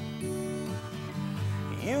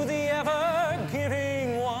 you the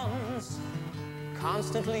ever-giving ones,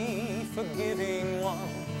 constantly forgiving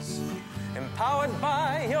ones, empowered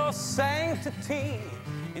by your sanctity,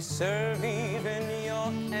 you serve even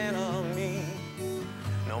your enemy.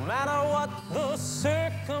 No matter what the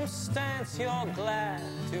circumstance, you're glad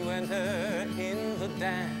to enter in the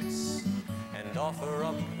dance and offer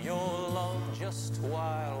up your love just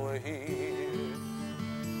while we're here.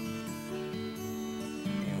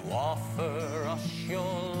 Offer us your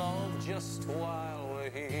love just while we're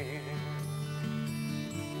here.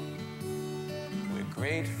 We're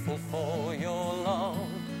grateful for your love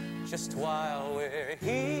just while we're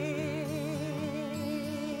here.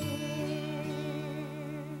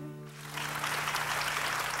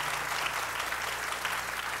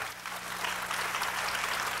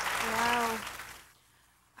 Wow.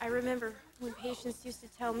 I remember when patients used to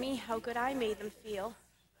tell me how good I made them feel.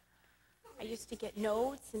 I used to get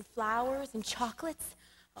notes and flowers and chocolates.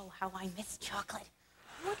 Oh, how I miss chocolate.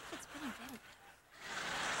 What if it's been invented?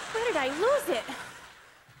 Where did I lose it?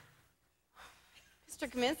 Mr.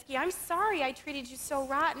 Gaminsky, I'm sorry I treated you so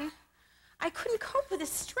rotten. I couldn't cope with the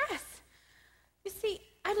stress. You see,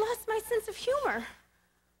 I lost my sense of humor.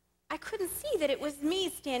 I couldn't see that it was me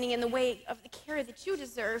standing in the way of the care that you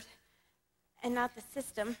deserved, and not the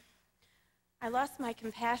system. I lost my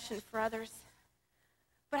compassion for others.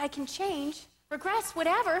 But I can change, regress,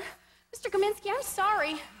 whatever. Mr. Gaminsky, I'm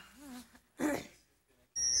sorry.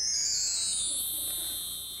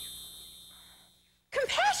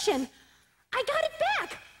 Compassion! I got it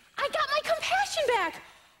back! I got my compassion back!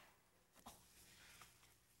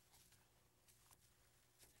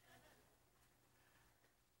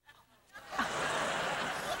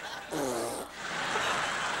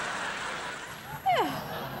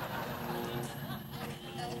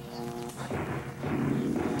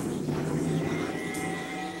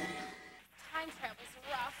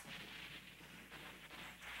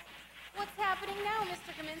 Now,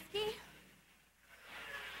 Mr. Gaminsky.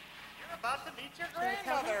 You're about to meet your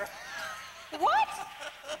grandmother. What?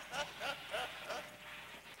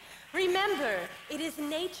 Remember, it is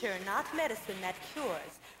nature, not medicine, that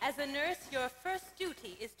cures. As a nurse, your first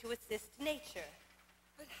duty is to assist nature.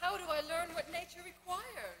 But how do I learn what nature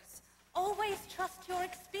requires? Always trust your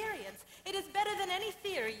experience. It is better than any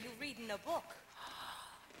theory you read in a book.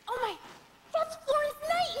 Oh my, that's Florence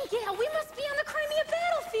Nightingale. We must be on the Crimea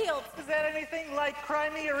battlefield. Is that anything like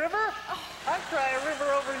Crimea River? I'd cry a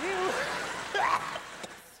river over you.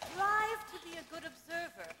 Strive to be a good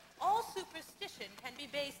observer. All superstition can be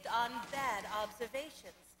based on bad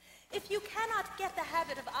observations. If you cannot get the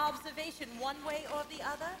habit of observation one way or the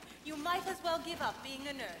other, you might as well give up being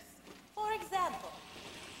a nurse. For example,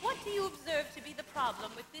 what do you observe to be the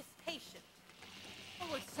problem with this patient?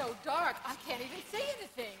 Oh, it's so dark, I can't even see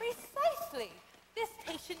anything. Precisely. This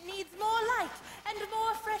patient needs more light and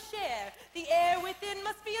more fresh air. The air within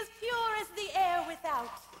must be as pure as the air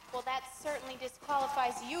without. Well, that certainly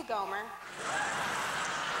disqualifies you, Gomer.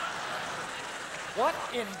 What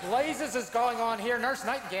in blazes is going on here, Nurse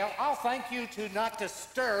Nightingale? I'll thank you to not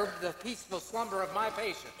disturb the peaceful slumber of my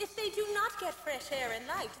patient. If they do not get fresh air and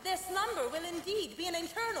light, their slumber will indeed be an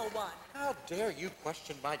internal one. How dare you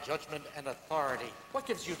question my judgment and authority? What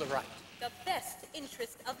gives you the right? The best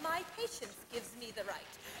interest of my patients gives me the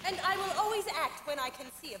right, and I will always act when I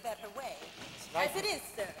can see a better way. As it is,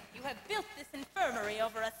 sir, you have built this infirmary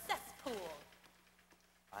over a cesspool.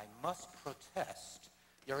 I must protest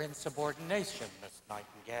your insubordination, Miss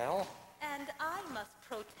Nightingale. And I must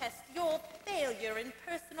protest your failure in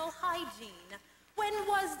personal hygiene. When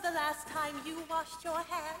was the last time you washed your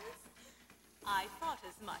hands? I thought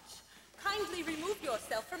as much. Kindly remove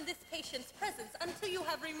yourself from this patient's presence until you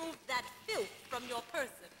have removed that filth from your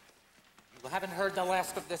person. You haven't heard the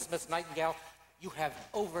last of this, Miss Nightingale. You have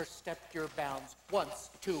overstepped your bounds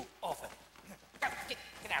once too often. Get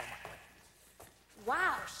out of my way.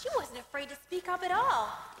 Wow, she wasn't afraid to speak up at all.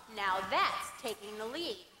 Now that's taking the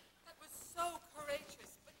lead. That was so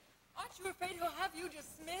courageous, but aren't you afraid he'll have you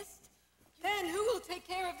dismissed? Then who will take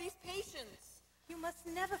care of these patients? You must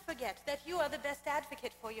never forget that you are the best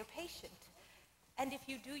advocate for your patient. And if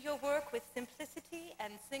you do your work with simplicity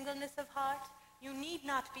and singleness of heart, you need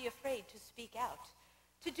not be afraid to speak out.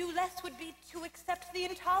 To do less would be to accept the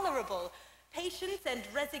intolerable. Patience and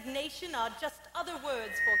resignation are just other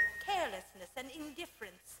words for carelessness and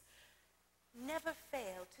indifference. Never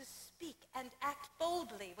fail to speak and act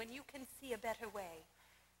boldly when you can see a better way.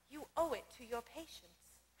 You owe it to your patients.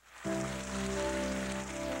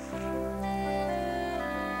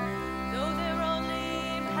 Though they're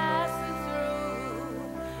only passing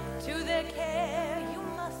through, to their care you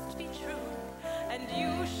must be true, and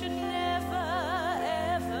you should never,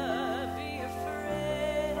 ever be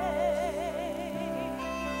afraid.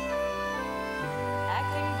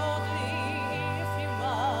 Acting boldly if you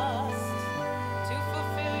must, to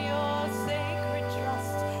fulfill your sacred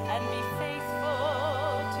trust, and be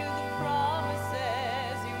faithful to the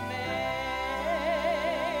promises you made.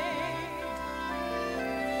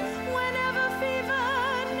 Whenever fever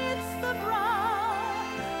knits the brow,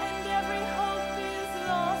 and every hope is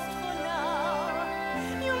lost for now,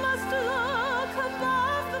 you must look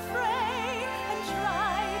above the fray and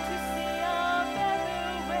try to see a better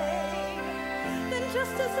way. Then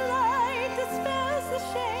just as light dispels the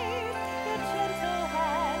shade, your gentle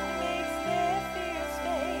hand makes their fears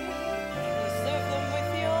fade. You serve them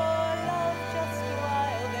with your love just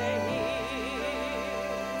while they're here.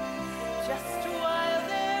 Just while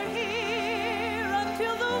they're here,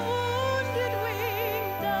 until the wounded wing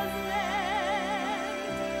does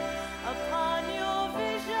land upon your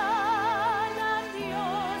vision and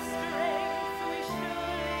your strength, we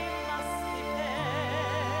surely must depend.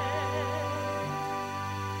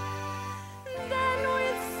 Then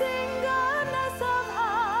with singleness of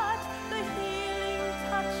heart, the healing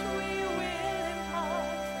touch we will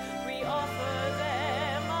impart. We offer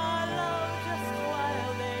them our love just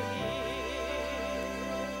while they're here.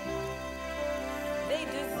 They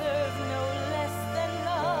deserve no less than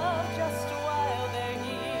love just while they're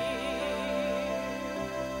here.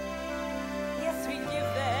 Yes, we give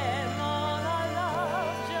them all our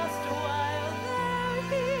love just while they're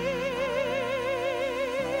here.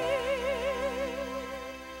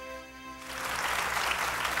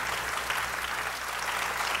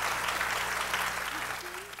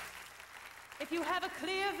 If you have a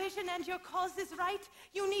clear vision and your cause is right,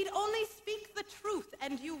 you need only speak the truth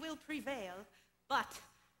and you will prevail. But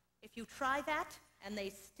if you try that and they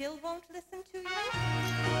still won't listen to you,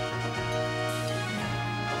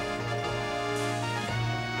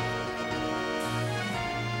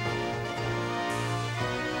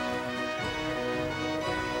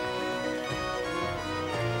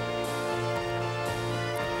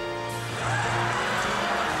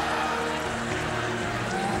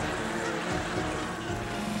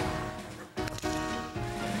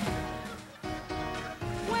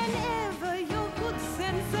 whenever your good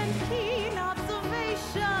sense and keen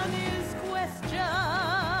observation is questioned,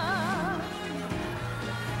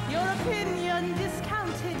 your opinion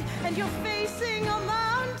discounted, and you're facing a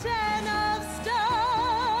mountain of stone,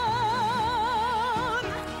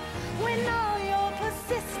 when all your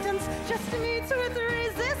persistence just meets with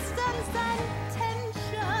resistance and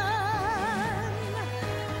tension,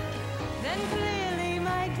 then clearly,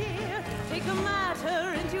 my dear, take the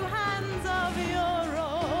matter into hands of your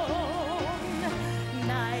own.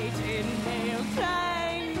 Nightingale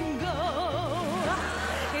tango,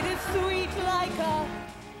 it is sweet like a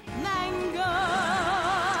mango.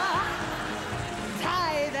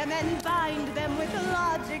 then bind them with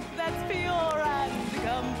logic that's pure and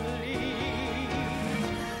complete.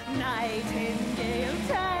 Nightingale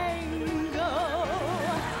tango,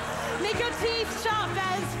 make your teeth sharp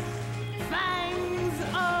as fangs.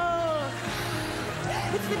 Oh,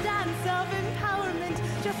 it's the dance of empowerment.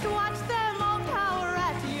 Just watch them all power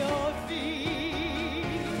at your feet.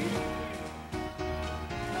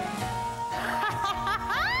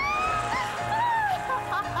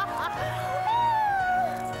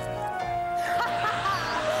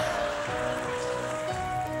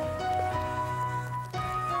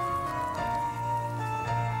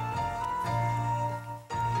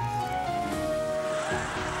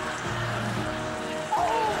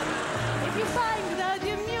 If you find the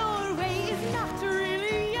demure way is not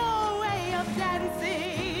really your way of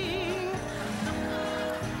dancing,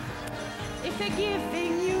 if they're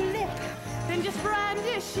giving you lip, then just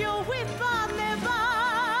brandish your whip on their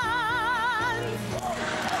buns.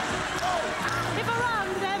 If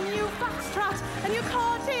around them you foxtrot and you're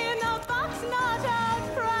caught in a box not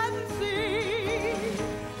out prancing,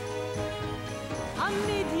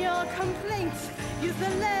 amid your complaints, use the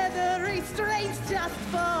leather restraints just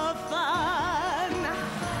for fun.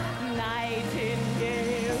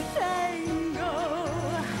 Nightingale tango,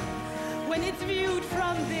 when it's viewed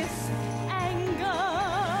from this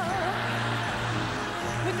angle,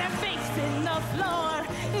 with their face in the floor,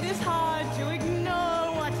 it is hard to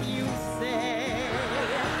ignore what you say.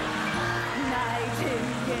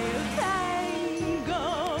 Nightingale tango,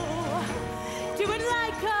 do it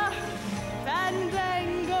like a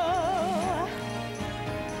fandango.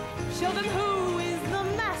 Show them who is the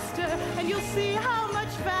master, and you'll see how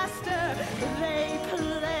much faster they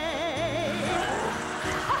play.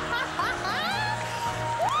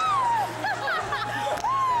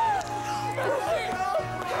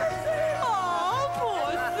 Oh,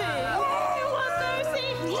 poor thing. You want mercy?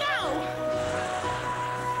 No!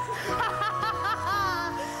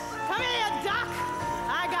 Come here, Doc.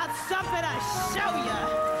 I got something to show you.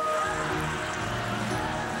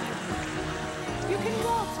 You can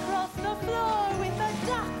waltz across the floor with a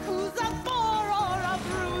duck who's a bore or a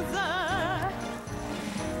bruiser.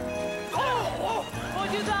 Or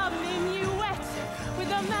do the minuet with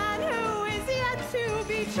a man who is yet to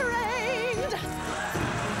be trained.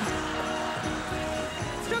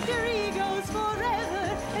 Stroke your egos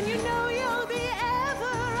forever, and you know you'll be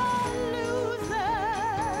ever a loser.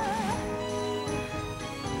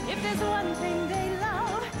 If there's one thing they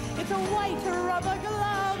love, it's a white rubber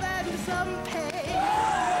glove and some pain.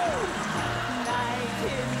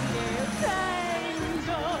 Nightingale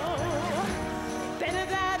tango, better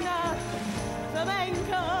than a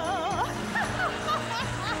flamenco.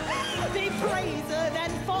 They brazen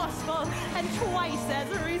and forceful and twice as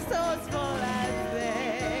resourceful as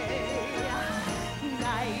they.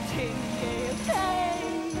 Nightingale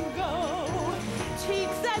tango,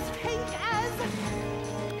 cheeks as pink as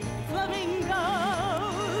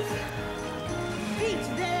flamingos. Beat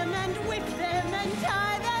them and whip them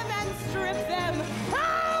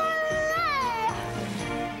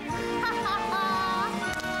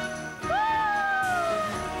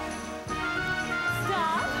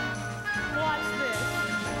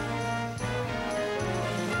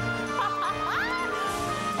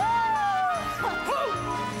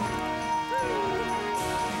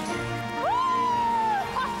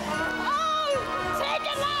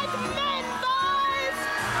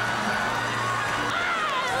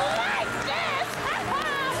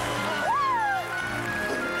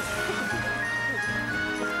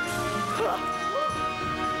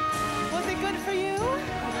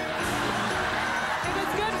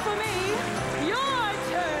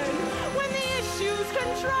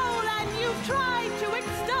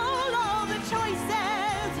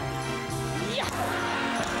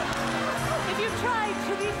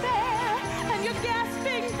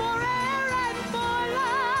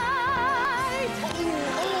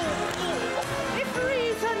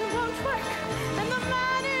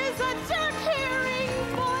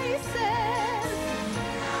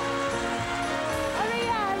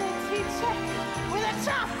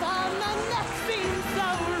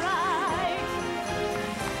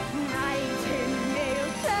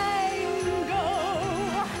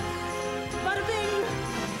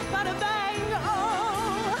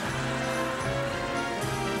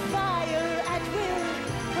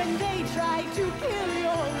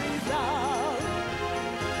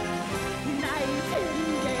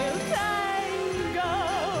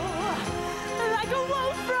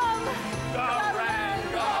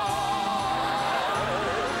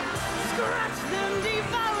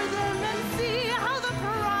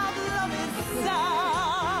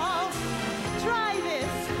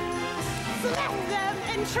Slap them,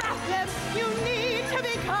 entrap them, you need to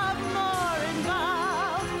become more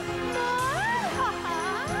involved. More.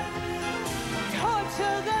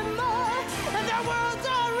 Torture them more, and their worlds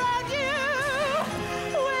around you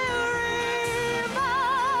will revolve.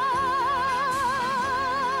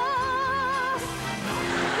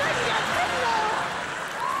 Let's get Hitler!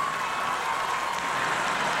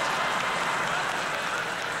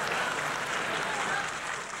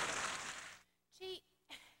 Gee,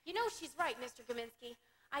 you know she's right, Mr. Gaminsky.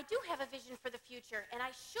 I do have a vision for the future, and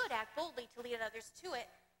I should act boldly to lead others to it.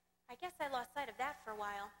 I guess I lost sight of that for a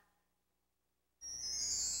while.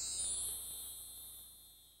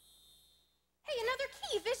 Hey, another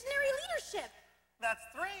key, visionary leadership. That's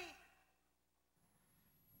 3.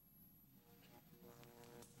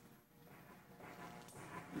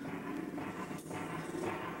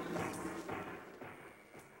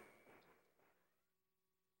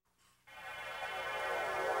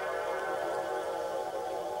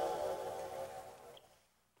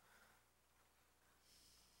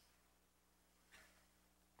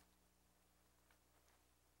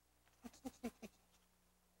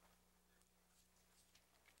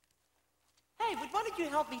 Hey, why don't you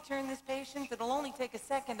help me turn this patient? It'll only take a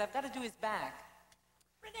second. I've got to do his back.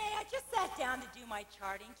 Renee, I just sat down to do my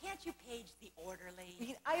charting. Can't you page the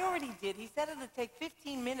orderly? I already did. He said it'll take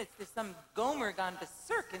 15 minutes. There's some Gomer gone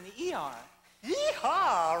berserk in the ER.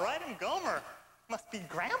 Yeehaw! Right in Gomer. Must be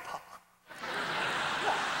Grandpa.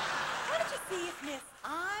 Look, why don't you see if Miss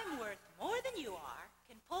I'm Worth More Than You Are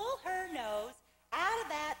can pull her nose out of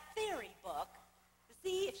that theory book to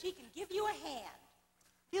see if she can give you a hand.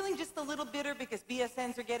 Feeling just a little bitter because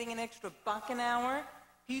BSNs are getting an extra $1 an hour?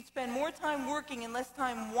 If you'd spend more time working and less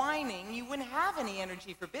time whining, you wouldn't have any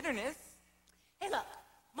energy for bitterness. Hey, look,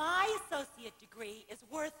 my associate degree is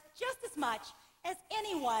worth just as much as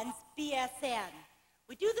anyone's BSN.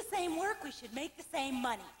 We do the same work, we should make the same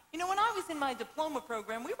money. You know, when I was in my diploma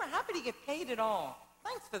program, we were happy to get paid at all.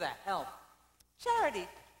 Thanks for that help. Charity,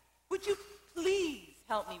 would you please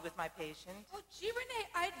help me with my patient? Oh, gee, Renee,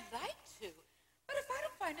 I'd like to. But if I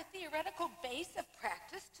don't find a theoretical base of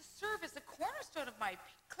practice to serve as a cornerstone of my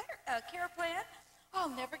care plan, I'll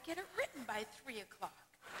never get it written by 3 o'clock.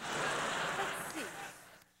 Let's see.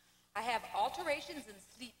 I have alterations in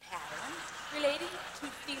sleep patterns relating to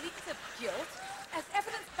feelings of guilt as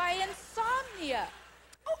evidenced by insomnia.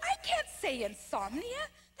 Oh, I can't say insomnia.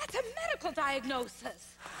 That's a medical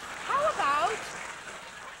diagnosis. How about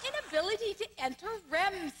inability to enter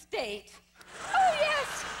REM state? Oh,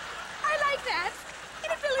 yes. I like that.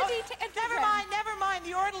 Inability to enter REM. Never mind.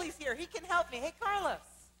 The orderly's here. He can help me. Hey, Carlos.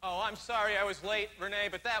 Oh, I'm sorry I was late, Renee,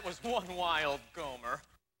 but that was one wild Gomer.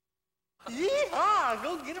 Yeehaw!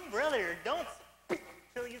 Go get him, brother. Don't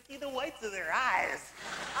till you see the whites of their eyes.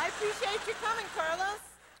 I appreciate you coming, Carlos.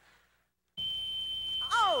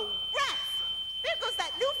 Oh, rats! There goes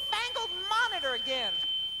that newfangled monitor again.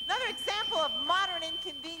 Another example of modern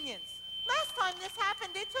inconvenience. Last time this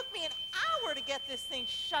happened, it took me an hour to get this thing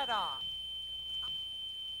shut off.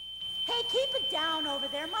 Hey, keep it down over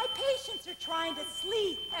there. My patients are trying to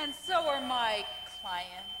sleep. And so are my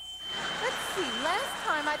clients. Let's see, last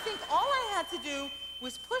time I think all I had to do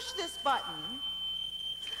was push this button.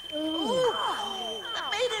 Ooh, that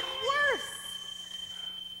made it worse.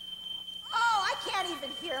 Oh, I can't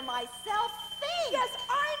even hear myself think. Yes,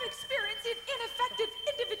 I'm experiencing ineffective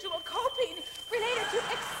individual coping related to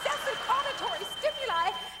excessive auditory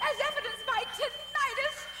stimuli as evidenced by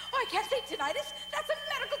tinnitus. Oh, I can't say tinnitus. That's a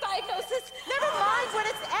medical diagnosis. Never mind what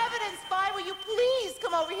it's evidenced by. Will you please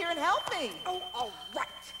come over here and help me? Oh, all right.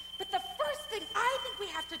 But the first thing I think we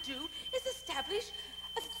have to do is establish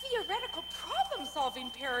a theoretical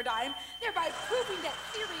problem-solving paradigm, thereby proving that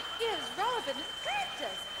theory is relevant in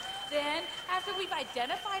practice. Then, after we've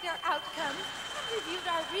identified our outcomes and reviewed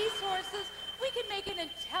our resources, we can make an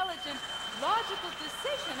intelligent, logical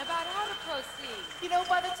decision about how to proceed. You know,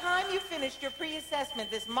 by the time you finished your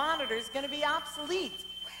pre-assessment, this monitor is going to be obsolete.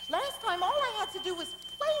 Last time, all I had to do was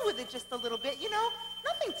play with it just a little bit. You know,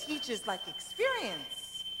 nothing teaches like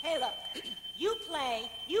experience. Hey, look, you play,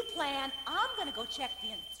 you plan, I'm gonna go check the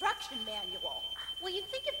instruction manual. Well, you'd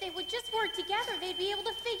think if they would just work together, they'd be able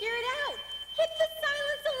to figure it out. Hit the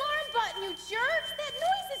silence alarm button, you jerks! That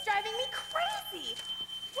noise is driving me crazy.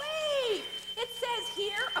 Wait! It says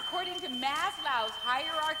here, according to Maslow's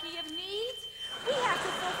hierarchy of needs, we have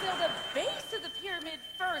to fulfill the base of the pyramid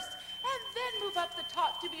first, and then move up the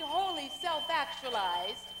top to be wholly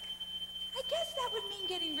self-actualized. I guess that would mean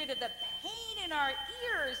getting rid of the pain in our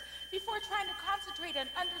ears before trying to concentrate on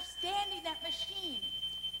understanding that machine.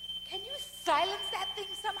 Can you silence that thing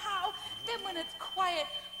somehow? Then when it's quiet,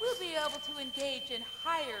 we'll be able to engage in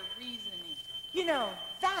higher reasoning. You know,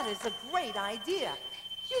 that is a great idea.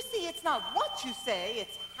 You see, it's not what you say,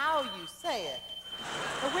 it's how you say it.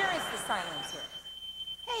 Now, where is the silencer?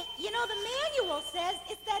 Hey, you know, the manual says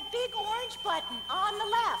it's that big orange button on the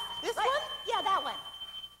left. This Right- one? Yeah, that one.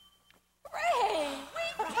 Hooray!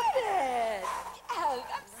 We did it! Yes,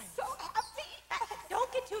 I'm so happy.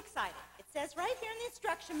 Don't get too excited. It says right here in the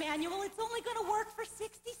instruction manual it's only going to work for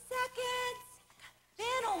 60 seconds.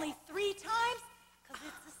 Then only 3 times, because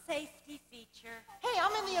it's a safety feature. Hey,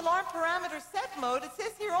 I'm in the alarm parameter set mode. It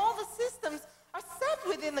says here all the systems are set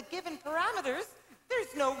within the given parameters.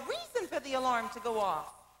 There's no reason for the alarm to go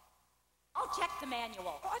off. I'll check the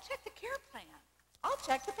manual. I'll check the care plan. I'll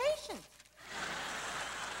check the patient.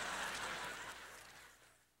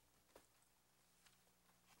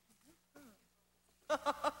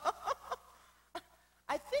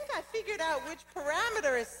 I think I figured out which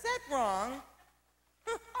parameter is set wrong.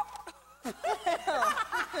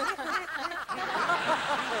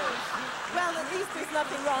 Well, at least there's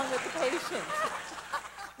nothing wrong with the patient.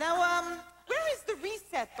 Now, where is the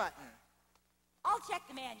reset button? I'll check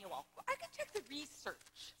the manual. I can check the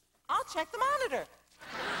research. I'll check the monitor.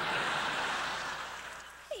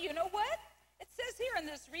 Hey, you know what? It says here in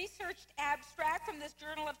this researched abstract from this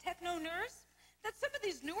Journal of Techno-Nurse that some of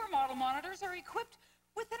these newer model monitors are equipped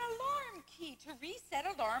with an alarm key to reset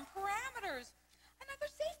alarm parameters. Another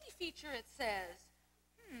safety feature, it says.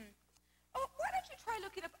 Oh, why don't you try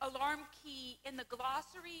looking up alarm key in the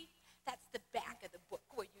glossary? That's the back of the book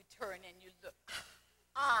where you turn and you look.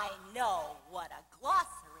 I know what a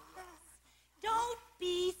glossary is. Don't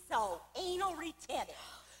be so anal retentive.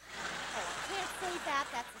 Oh, I can't say that.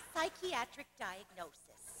 That's a psychiatric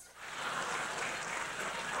diagnosis.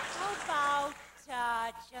 How about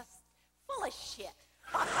just full of shit?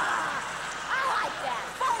 I like that.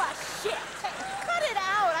 Full of shit. Hey, cut it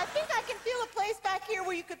out. I think I can feel a place back here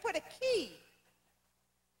where you could put a key.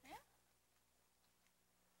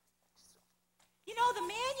 You know, the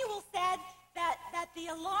manual said that the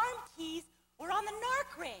alarm keys were on the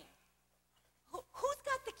narc ring. Who's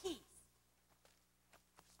got the keys?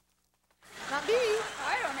 Not me.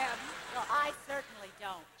 I don't have them. Well, I certainly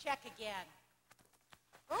don't. Check again.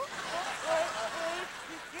 You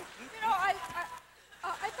know, I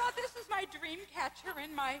thought this was my dream catcher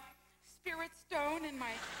and my spirit stone and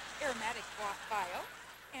my aromatic vial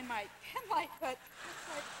and my pen light, but looks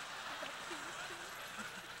like I got keys too.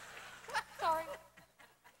 Sorry.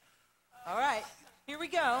 All right, here we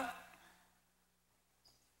go.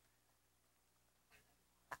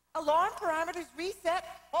 Alarm parameters reset,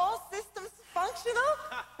 all systems functional?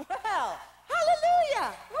 Well,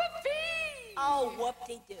 hallelujah! Whoopee! Oh,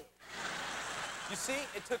 whoop-de-doo. You see,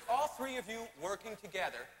 it took all 3 of you working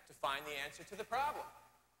together to find the answer to the problem.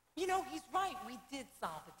 You know, he's right. We did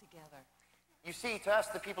solve it together. You see, to us,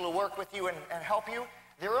 the people who work with you and help you,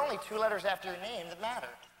 there are only 2 letters after your name that matter.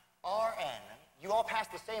 RN. You all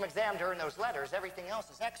passed the same exam during those letters. Everything else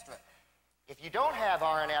is extra. If you don't have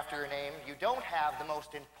RN after your name, you don't have the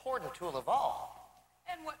most important tool of all.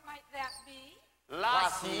 And what might that be?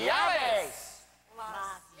 Las llaves.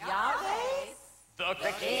 Las Llaves?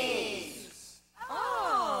 The keys.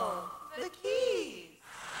 Oh, the keys.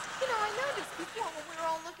 You know, I noticed before when we were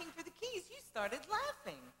all looking for the keys, you started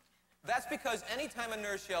laughing. That's because anytime a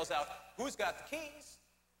nurse yells out, "Who's got the keys?"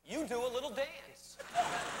 you do a little dance. I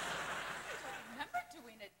don't remember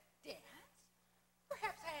doing a dance.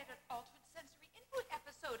 Perhaps I had an altered sensory input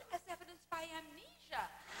episode as evidenced by amnesia.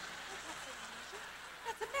 Oh, that's amnesia.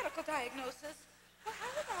 That's a medical diagnosis. Well,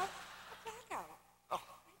 how about a blackout? Oh,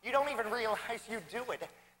 you don't even realize you do it.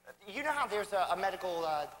 You know how there's a medical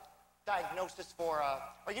diagnosis for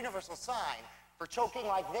a universal sign for choking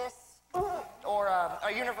like this? Or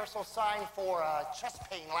a universal sign for chest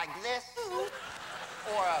pain like this?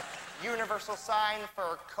 Or a universal sign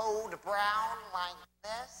for code brown like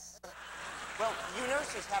this? Well, you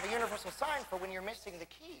nurses have a universal sign for when you're missing the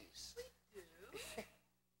keys. We do.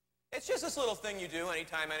 It's just this little thing you do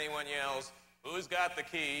anytime anyone yells, "Who's got the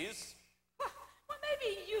keys?" Well,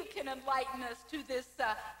 maybe you can enlighten us to this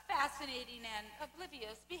fascinating and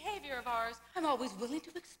oblivious behavior of ours. I'm always willing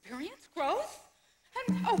to experience growth.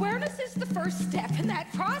 And awareness is the first step in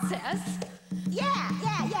that process. Yeah,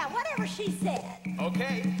 whatever she said.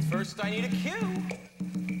 Okay, first I need a cue.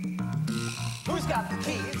 Who's got the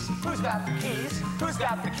keys? Who's got the keys? Who's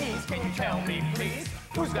got the keys? Can you tell me, please?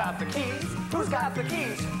 Who's got the keys? Who's got the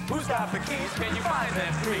keys? Who's got the keys? Can you find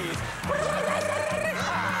them, please?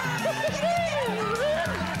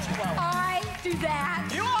 I do that.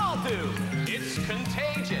 You all do. It's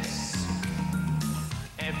contagious.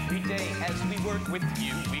 Every day as we work with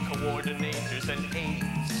you, we coordinators and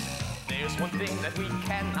aides. There's just one thing that we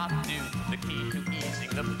cannot do, the key to easing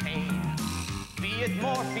the pain. Be it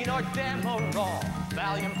morphine or Demerol,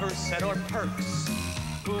 Valium, Versed, or Perks.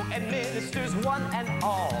 Who administers one and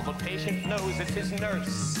all? The patient knows it's his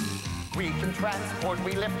nurse. We can transport,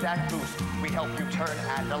 we lift and boost, we help you turn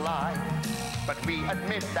and align. But we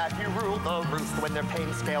admit that you rule the roost when their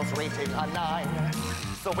pain scale's rating a 9.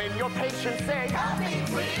 So when your patients say, "Help me,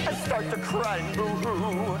 please," and start to cry and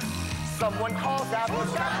boo-hoo, someone calls out,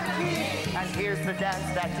 "Who's got the key?" And here's the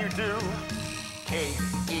dance that you do.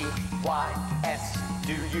 K-E-Y-S,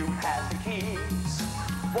 do you have the keys?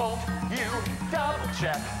 Won't you double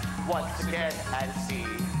check once again and see?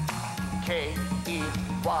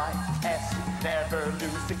 K-E-Y-S, never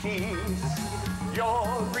lose the keys.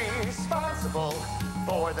 You're responsible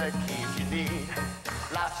for the keys you need.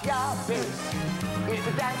 Las llaves is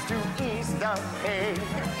a dance to ease the pain.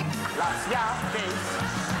 Las llaves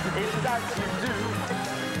is a dance you do.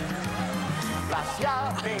 Las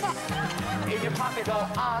llaves in your pocket or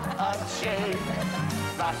on a chain.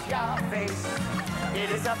 Las llaves, it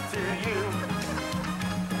is up to you.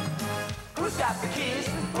 Who's got the keys?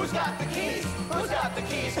 Who's got the keys? Who's got the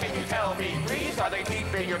keys? Can you tell me, please? Are they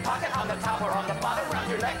deep in your pocket, on the top or on the bottom, around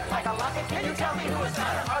your neck like a locket? Can you tell me who is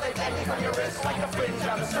got them? Are they dangling from your wrist like a fringe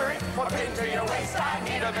on a string? Or pinned to your waist? I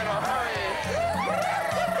need them in a hurry.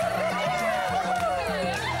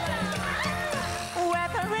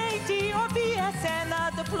 Whether AD or BSN, a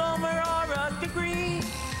diploma or a degree,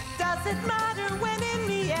 doesn't matter when in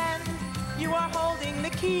the end you are holding the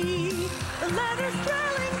key. The letters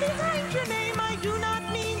trailing behind your name, I do not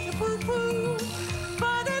mean to poo-poo,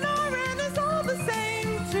 but an RN is all the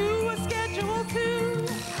same to a Schedule 2.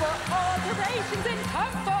 For all durations in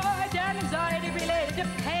comfort and anxiety related to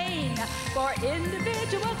pain, for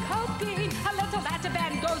individual coping, a little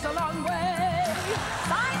Ativan goes a long way.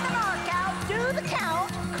 Sign the mark out, do the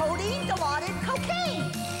count, codeine, Dilaudid,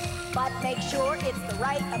 cocaine. But make sure it's the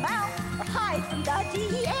right amount or hide from the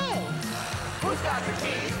DEA. Who's got the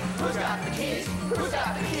keys? Who's got the keys? Who's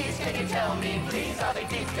got the keys? Can you tell me, please? Are they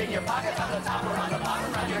deep in your pocket, on the top or on the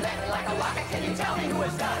bottom, around your neck like a locket? Can you tell me who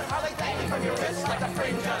has got it? Are they dangling from your wrist like a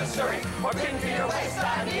fringe on a string? Or pinned to your waist?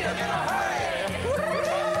 I need them in a hurry.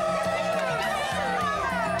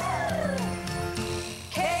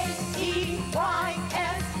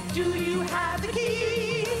 K-E-Y-S, do you have the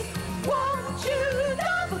keys? Won't you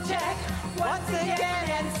double check once again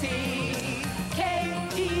and see?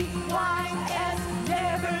 K-E-Y-S,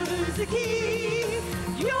 never lose the keys.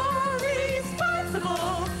 You're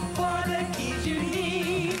responsible for the keys you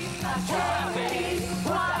need.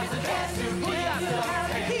 K-E-Y-S, do you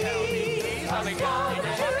have the keys? Won't you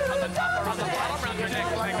double check once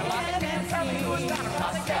again and see?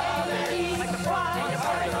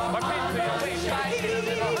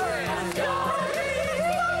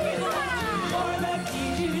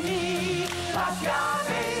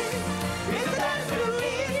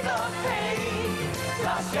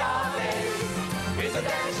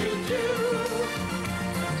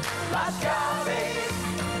 Las llaves,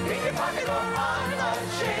 in your pocket or on a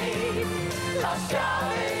chain. Las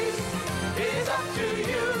llaves, is up to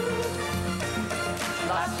you.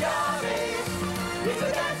 Las llaves, is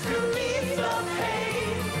a dance to ease the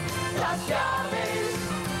pain. Las llaves,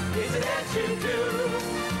 is a dance you do.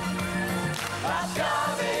 Las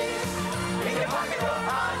llaves, in your pocket or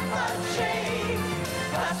on a chain.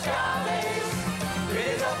 Las llaves,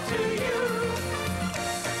 is up to you.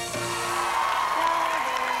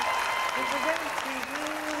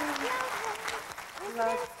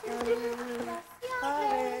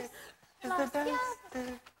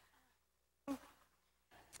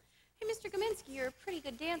 Hey, Mr. Gominski, you're a pretty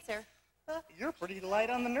good dancer. You're pretty light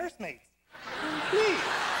on the nursemates. Please.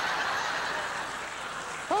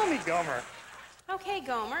 Call me Gomer. Okay,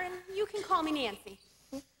 Gomer, and you can call me Nancy.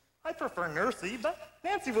 I prefer Nursey, but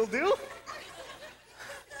Nancy will do.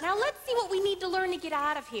 Now let's see what we need to learn to get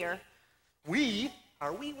out of here. We?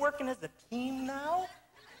 Are we working as a team now?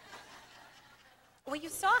 Well, you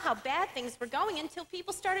saw how bad things were going until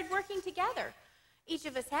people started working together. Each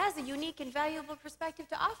of us has a unique and valuable perspective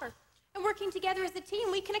to offer. And working together as a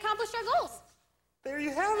team, we can accomplish our goals. There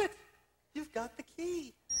you have it. You've got the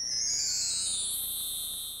key.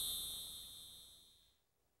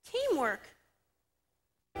 Teamwork.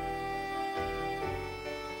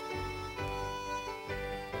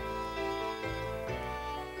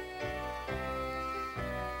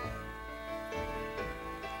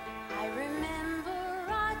 I remember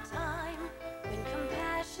a time when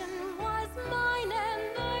compassion was mine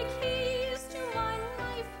and the keys to my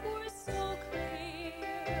life were so clear.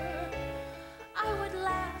 I would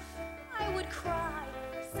laugh, I would cry,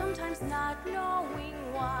 sometimes not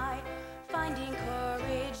knowing why.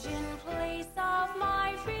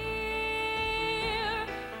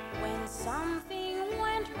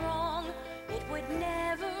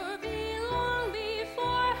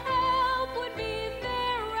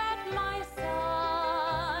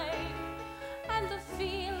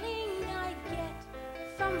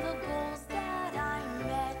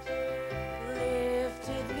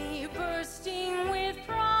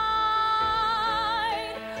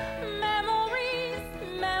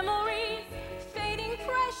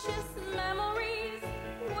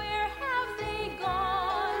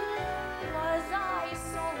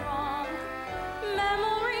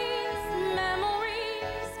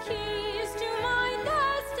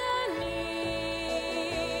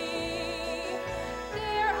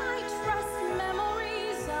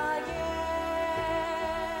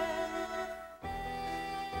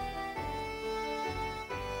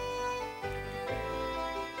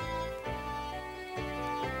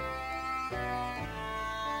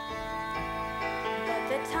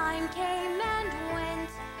 came and went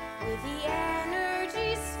with the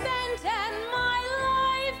energy spent, and my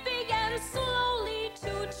life began slowly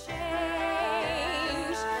to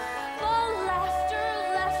change. The laughter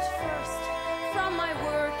left first from my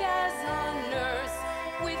work as a nurse,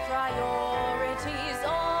 with priorities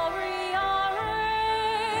all rearranged.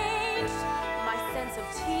 My sense of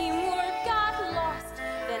teamwork got lost,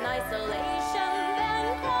 then isolation then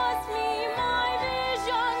cost me my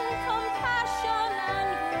vision, compassion,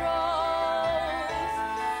 and growth.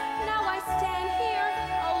 Now I stand here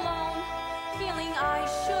alone, feeling I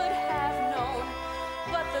should have known,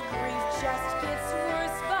 but the grief just gets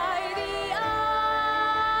worse by the hour.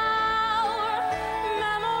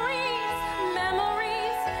 Memories,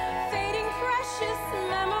 memories, fading precious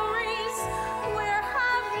memories, where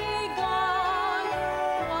have ye gone?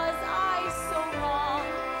 Was I so wrong?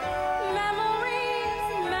 Memories,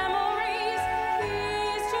 memories,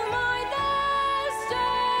 keys to my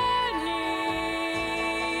destiny.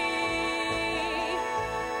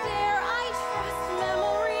 Dare I trust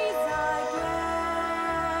memories again?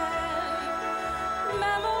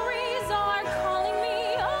 Memories are calling me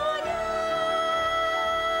again.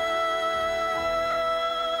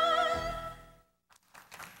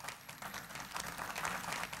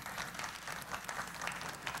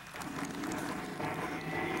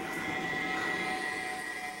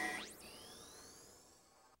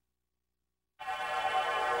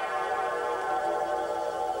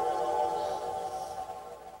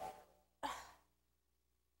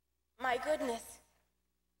 My goodness.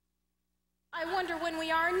 I wonder when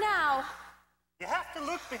we are now. You have to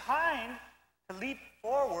look behind to leap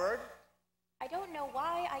forward. I don't know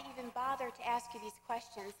why I even bother to ask you these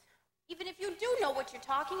questions. Even if you do know what you're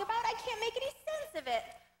talking about, I can't make any sense of it.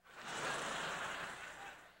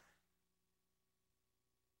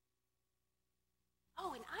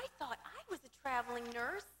 Oh, and I thought I was a traveling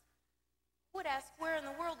nurse. Would ask where in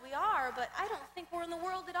the world we are, but I don't think we're in the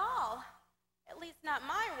world at all. At least not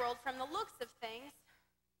my world from the looks of things.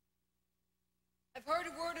 I've heard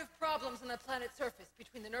a word of problems on the planet's surface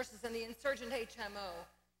between the nurses and the insurgent HMO.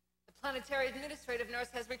 The planetary administrative nurse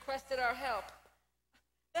has requested our help.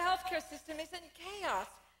 The healthcare system is in chaos.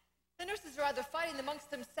 The nurses are either fighting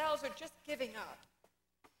amongst themselves or just giving up.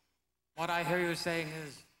 What I hear you saying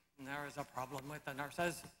is there is a problem with the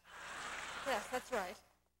nurses. Yes, that's right.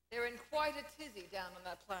 They're in quite a tizzy down on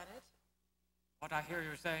that planet. What I hear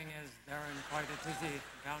you saying is they're in quite a tizzy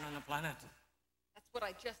down on the planet. That's what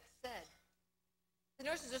I just said. The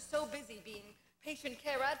nurses are so busy being patient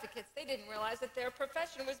care advocates, they didn't realize that their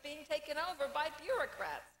profession was being taken over by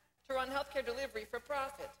bureaucrats to run healthcare delivery for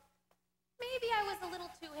profit. Maybe I was a little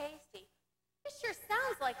too hasty. This sure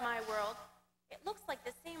sounds like my world. It looks like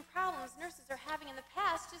the same problems nurses are having in the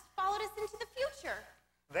past just followed us into the future.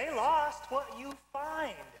 They lost what you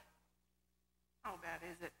find. How bad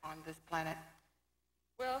is it on this planet?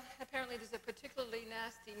 Well, apparently there's a particularly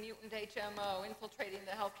nasty mutant HMO infiltrating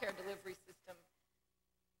the healthcare delivery system.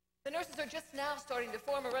 The nurses are just now starting to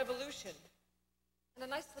form a revolution. And a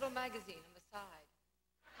nice little magazine on the side.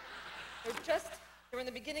 They're in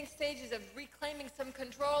the beginning stages of reclaiming some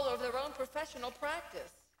control over their own professional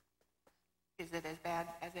practice. Is it as bad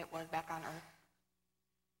as it was back on Earth?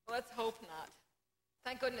 Let's hope not.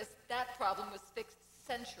 Thank goodness that problem was fixed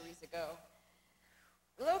centuries ago.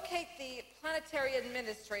 Locate the planetary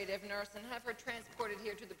administrative nurse and have her transported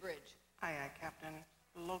here to the bridge. Aye, aye, Captain.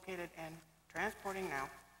 Located and transporting now.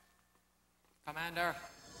 Commander,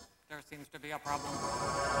 there seems to be a problem.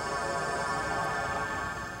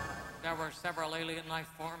 There were several alien life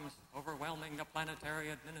forms overwhelming the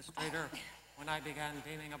planetary administrator when I began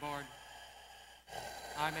beaming aboard.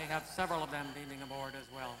 I may have several of them beaming aboard as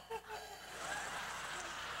well.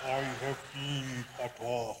 I have been cut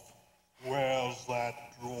off. Where's that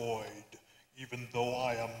droid? Even though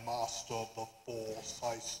I am master of the Force,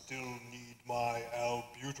 I still need my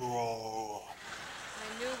albuterol.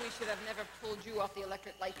 I knew we should have never pulled you off the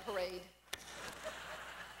electric light parade.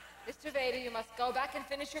 Mr. Vader, you must go back and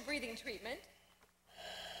finish your breathing treatment.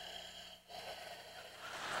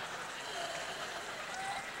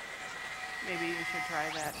 Maybe you should try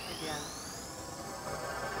that again.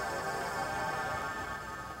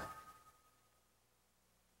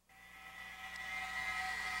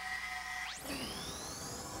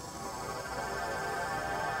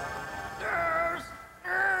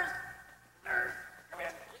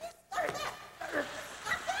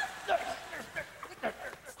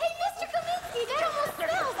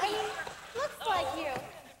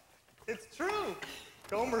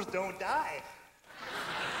 Don't die.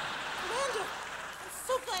 Commander, I'm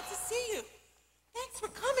so glad to see you. Thanks for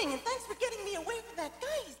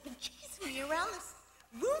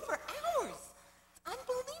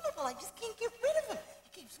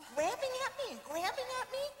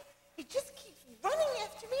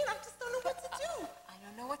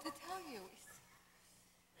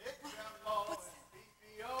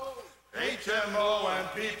HMO and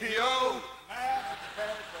PPO.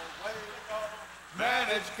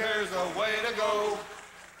 Managed care's a way to go.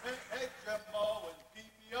 HMO and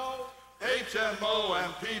PPO. HMO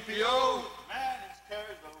and PPO. Managed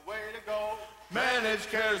care's the way to go. Managed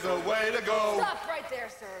care's a way to go. Stop right there,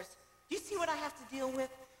 sirs. You see what I have to deal with?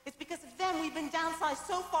 It's because of them we've been downsized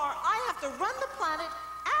so far, I have to run the planet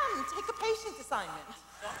and take a patient assignment.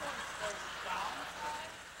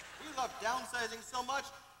 We love downsizing so much,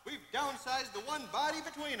 we've downsized the one body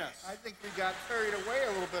between us. I think we got carried away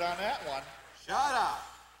a little bit on that one. Shut up.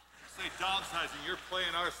 Say downsizing, you're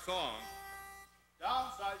playing our song.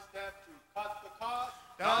 Downsize staff to cut the cost.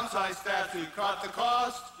 Downsize staff to cut the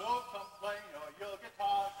cost. Don't complain or you'll get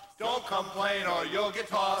tossed. Don't complain or you'll get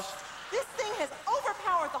tossed. This thing has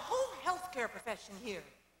overpowered the whole healthcare profession here.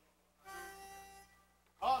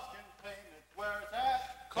 Cost containment's where it's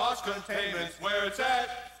at. Cost containment's where it's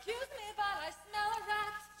at. Excuse me, but I smell a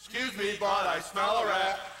rat. Excuse me, but I smell a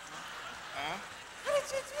rat. How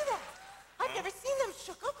did you do that? I've never seen them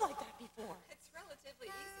shook up like that before. It's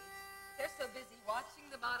relatively easy. They're so busy watching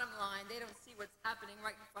the bottom line, they don't see what's happening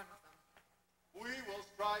right in front of them. We will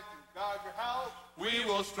strive to guard your health. We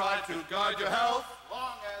will strive to guard your health.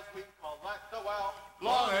 Long as we collect the wealth.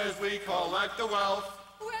 Long as we collect the wealth.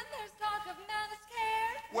 When there's talk of managed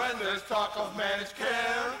care, When there's talk of managed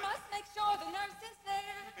care, we must make sure the nurse is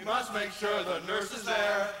there. we must make sure the nurse is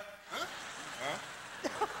there.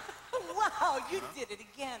 Wow, you did it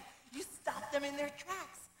again. You stopped them in their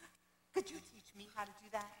tracks. Could you teach me how to do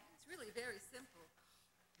that? It's really very simple.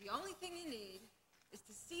 The only thing you need is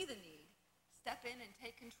to see the need, step in and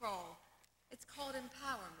take control. It's called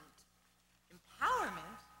empowerment.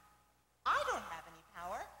 Empowerment? I don't have any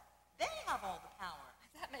power. They have all the power.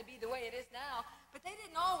 That may be the way it is now, but they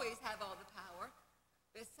didn't always have all the power.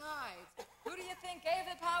 Besides, who do you think gave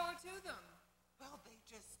the power to them? Well, they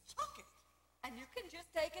just took it. And you can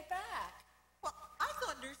just take it back. Well, I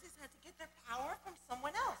thought nurses had to get their power from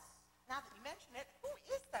someone else. Now that you mention it, who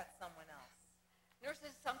is that someone else?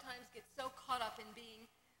 Nurses sometimes get so caught up in being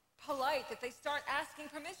polite that they start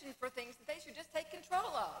asking permission for things that they should just take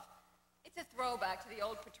control of. It's a throwback to the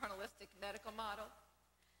old paternalistic medical model.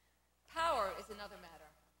 Power is another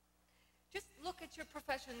matter. Just look at your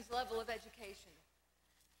profession's level of education.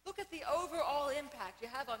 Look at the overall impact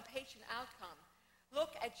you have on patient outcome.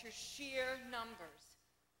 Look at your sheer numbers.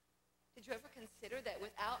 Did you ever consider that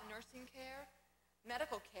without nursing care,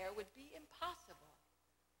 medical care would be impossible?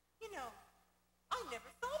 You know, I never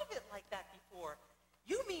thought of it like that before.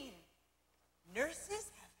 You mean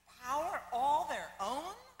nurses have power all their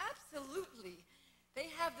own? Absolutely. They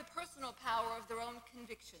have the personal power of their own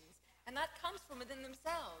convictions, and that comes from within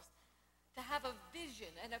themselves. To have a vision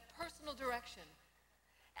and a personal direction.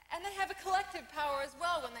 And they have a collective power as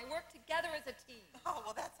well when they work together as a team. Oh,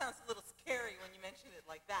 well, that sounds a little scary when you mention it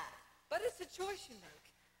like that. But it's a choice you make,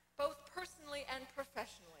 both personally and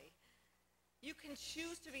professionally. You can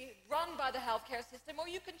choose to be run by the healthcare system, or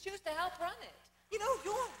you can choose to help run it. You know,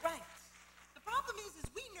 you're right. The problem is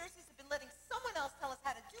we nurses have been letting someone else tell us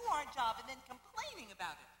how to do our job and then complaining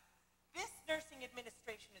about it. This nursing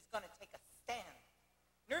administration is going to take a stand.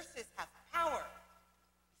 Nurses have power.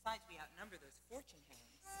 Besides, we outnumber those fortune hands.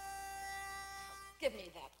 Give me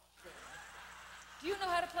that. Do you know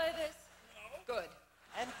how to play this? No. Good.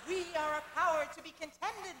 And we are a power to be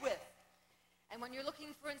contended with. And when you're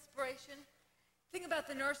looking for inspiration, think about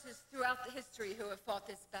the nurses throughout the history who have fought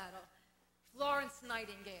this battle. Florence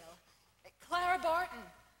Nightingale, Clara Barton,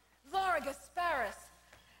 Laura Gasparis,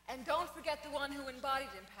 and don't forget the one who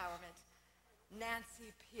embodied empowerment,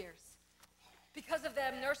 Nancy Pierce. Because of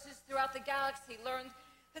them, nurses throughout the galaxy learned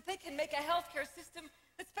that they can make a healthcare system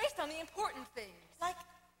that's based on the important things. Like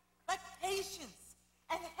patience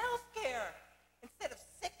and healthcare instead of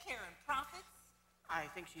sick care and profits. I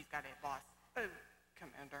think she's got it, boss.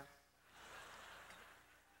 Commander.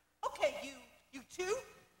 Okay, you two.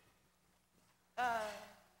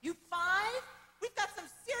 You five. We've got some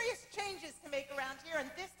serious changes to make around here, and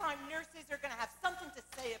this time nurses are going to have something to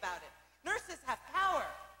say about it. Nurses have power.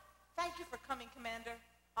 Thank you for coming, Commander.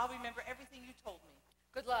 I'll remember everything you told me.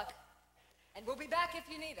 Good luck. And we'll be back if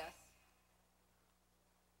you need us.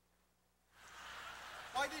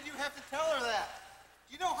 Why did you have to tell her that?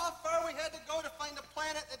 Do you know how far we had to go to find a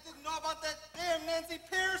planet that didn't know about that damn Nancy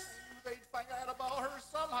Pierce? They'd find out about her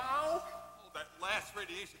somehow. Oh, that last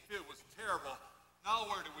radiation field was terrible. Now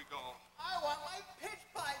where do we go? I want my pitch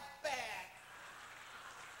pipe back.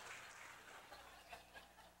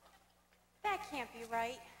 That can't be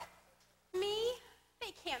right. Me?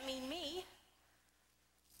 They can't mean me.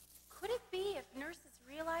 Could it be if nurses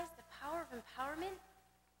realize the power of empowerment,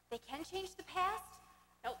 they can change the past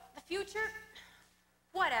No, the future?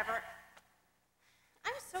 Whatever.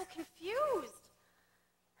 I'm so confused.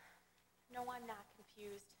 No, I'm not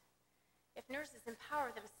confused. If nurses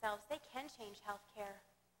empower themselves, they can change healthcare.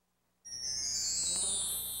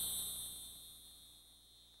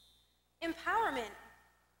 Empowerment.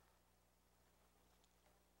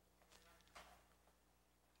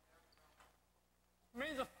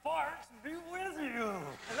 May the force be with you.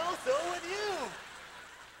 And also with you.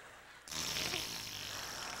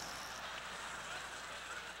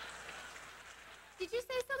 Did you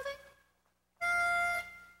say something?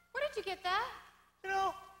 Where did you get that? You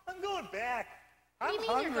know, I'm going back. What do you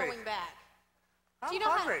mean you're going back? I'm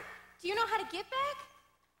hungry. Do you know how to get back?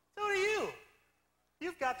 So do you.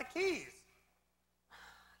 You've got the keys.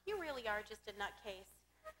 You really are just a nutcase.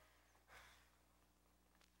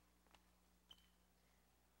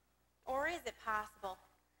 Or is it possible?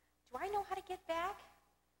 Do I know how to get back?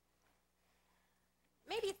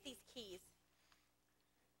 Maybe it's these keys.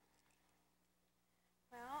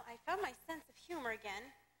 Well, I found my sense of humor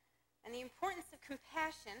again, and the importance of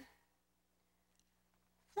compassion.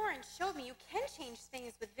 Florence showed me you can change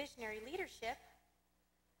things with visionary leadership.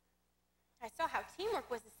 I saw how teamwork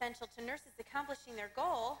was essential to nurses accomplishing their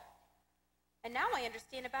goal, and now I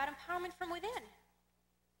understand about empowerment from within.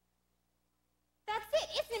 That's it,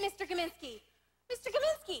 isn't it, Mr. Gaminsky? Mr.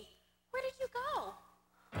 Gaminsky, where did you go?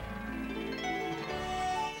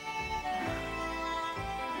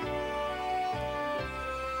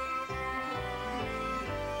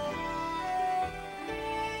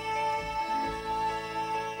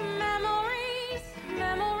 Memories,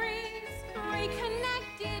 memories,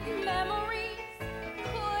 reconnected memories.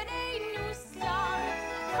 Could a new start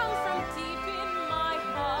come from deep in my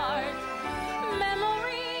heart?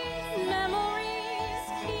 Memories, memories,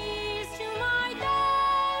 keys to my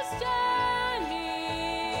destiny.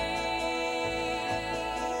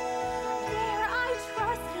 Dare I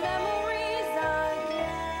trust memories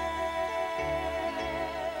again?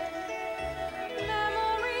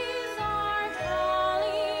 Memories are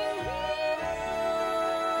calling me.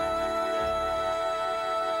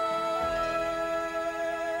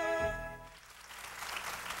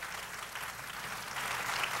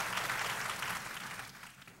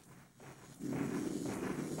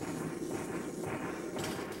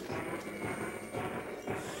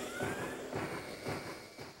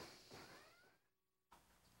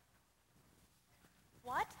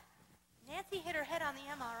 What? Nancy hit her head on the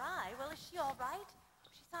MRI. Well, is she all right?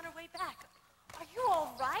 She's on her way back. Are you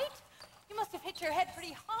all right? You must have hit your head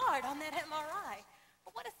pretty hard on that MRI.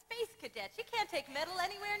 But what a space cadet. You can't take metal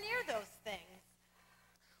anywhere near those things.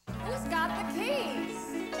 Who's got the keys?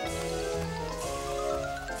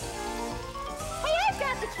 Hey, I've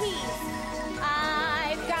got the keys.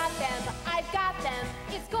 I've got them. I've got them.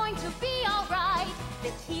 It's going to be all right.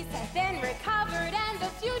 The keys have been recovered and the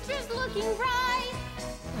future's looking bright.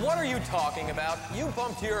 What are you talking about? You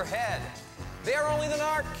bumped your head. They're only the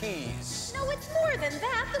NARC keys. No, it's more than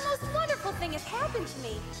that. The most wonderful thing has happened to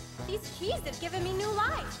me. These keys have given me new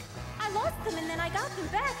life. I lost them and then I got them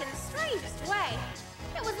back in the strangest way.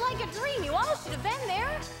 It was like a dream. You all should have been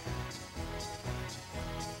there.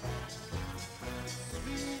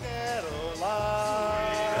 Sweet Adeline.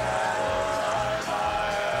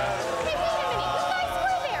 Hey, wait a minute. You guys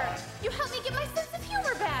were there. You helped me get my sense of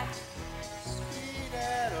humor back. Sweet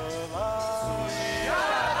Adeline.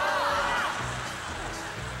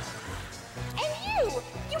 And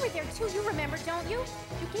you were there too. You remember, don't you?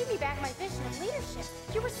 You gave me back my vision of leadership.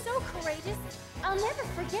 You were so courageous. I'll never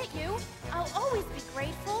forget you. I'll always be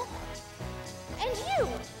grateful. And you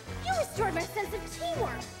restored my sense of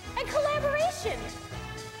teamwork and collaboration.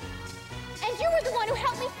 And you were the one who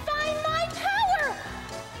helped me find my power.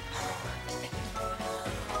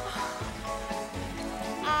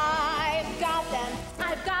 I've got them.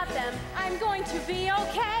 I've got them. I'm going to be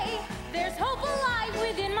okay. There's hope alive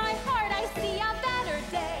within my heart. I see a better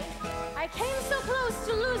day. I came so close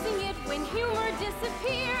to losing it when humor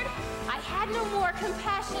disappeared. I had no more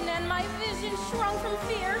compassion and my vision shrunk from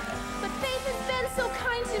fear. But faith has been so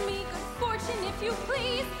kind to me, good fortune if you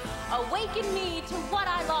please, awakened me to what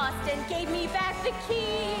I lost and gave me back the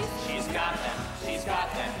keys. She's got them, she's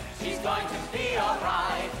got them, she's going to be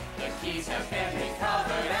alright. The keys have been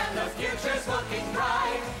recovered and the future's looking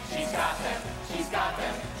bright. She's got them, she's got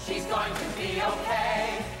them, she's going to be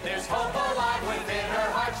okay. There's hope alive within her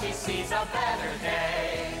heart, she sees a better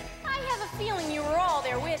day. I have a feeling you were all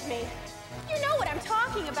there with me. You know what I'm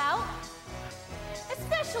talking about.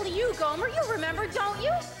 Especially you, Gomer. You remember, don't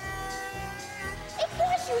you? It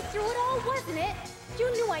was you through it all, wasn't it?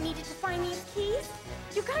 You knew I needed to find these keys.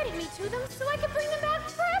 You guided me to them so I could bring them back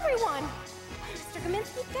for everyone. Mr.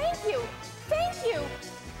 Kaminsky. Thank you. Thank you.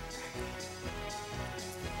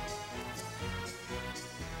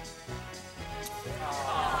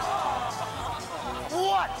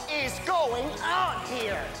 What is going on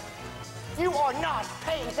here? You are not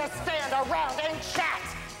paid to stand around and chat.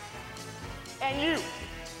 And you,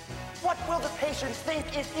 what will the patient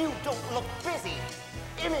think if you don't look busy?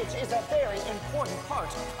 Image is a very important part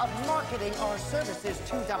of marketing our services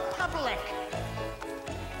to the public.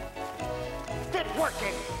 Get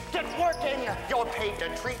working! Get working! You're paid to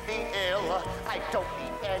treat the ill. I don't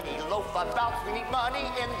need any loaf amounts. We need money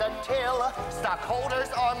in the till. Stockholders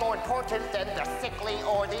are more important than the sickly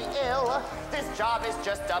or the ill. This job is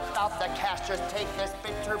just about the cash. Just take this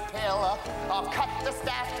bitter pill. I'll cut the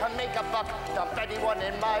staff to make a buck. Dump anyone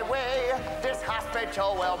in my way. This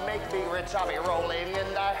hospital will make me rich. I'll be rolling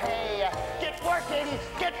in the hay. Get working!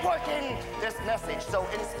 Get working! This message so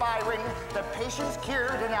inspiring. The patient's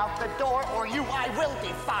cured and out the door, or you I will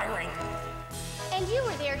be firing. And you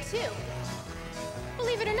were there too.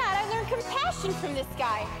 Believe it or not, I learned compassion from this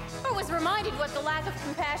guy. Or was reminded what the lack of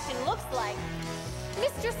compassion looks like.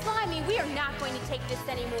 Mr. Slimy, we are not going to take this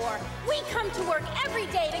anymore. We come to work every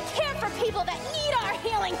day to care for people that need our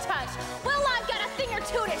healing touch. Well, I've got a thing or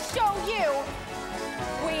two to show you.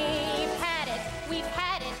 We've had it. We've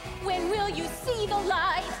had it. When will you see the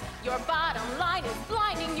light? Your bottom line is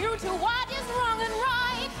blinding you to what is wrong and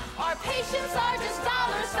right. Our patients are just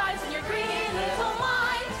dollar signs in your greedy little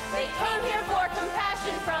mind. They came here for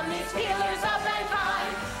compassion from these healers of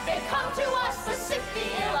mankind. They come to us, the sick, the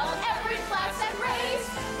ill of every class and race.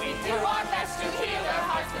 We do our best to heal their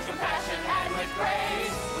hearts with compassion and with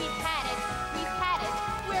grace. We've had it. We've had it.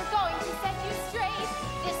 We're going to set you straight.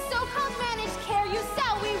 This so-called managed care you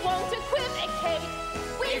sell, we won't equivocate.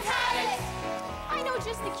 We've had it. I know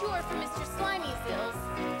just the cure for Mr. Slimy's ills.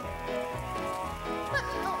 But,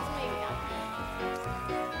 maybe not.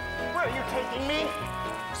 Where are you taking me?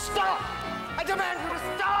 Stop! I demand you to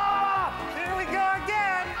stop! Here we go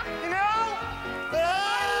again, you know?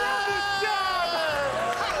 I love this job!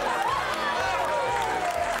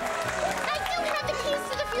 I do have the keys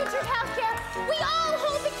to the future of healthcare. We all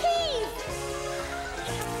hold the keys!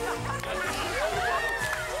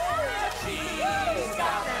 She's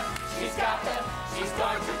got them. She's got them. She's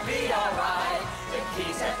going to be alright. The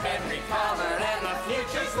keys have been recovered and the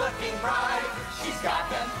future's looking bright. She's got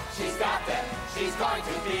them. She's got them. She's going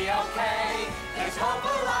to be okay. There's hope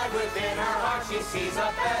alive within her heart. She sees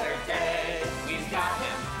a better day. We've got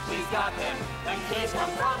him. We've got them. The keys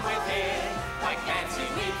come from within. Like Nancy,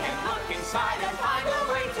 we can look inside and find a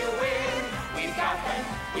way to win. We've got them.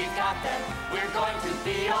 We've got them. We're going to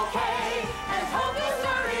be okay. And hope is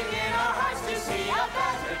stirring in our hearts to see a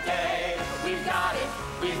better day. We've got it.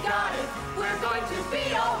 We've got it. We're going to be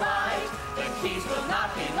alright. The keys will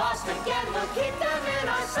not be lost again. We'll keep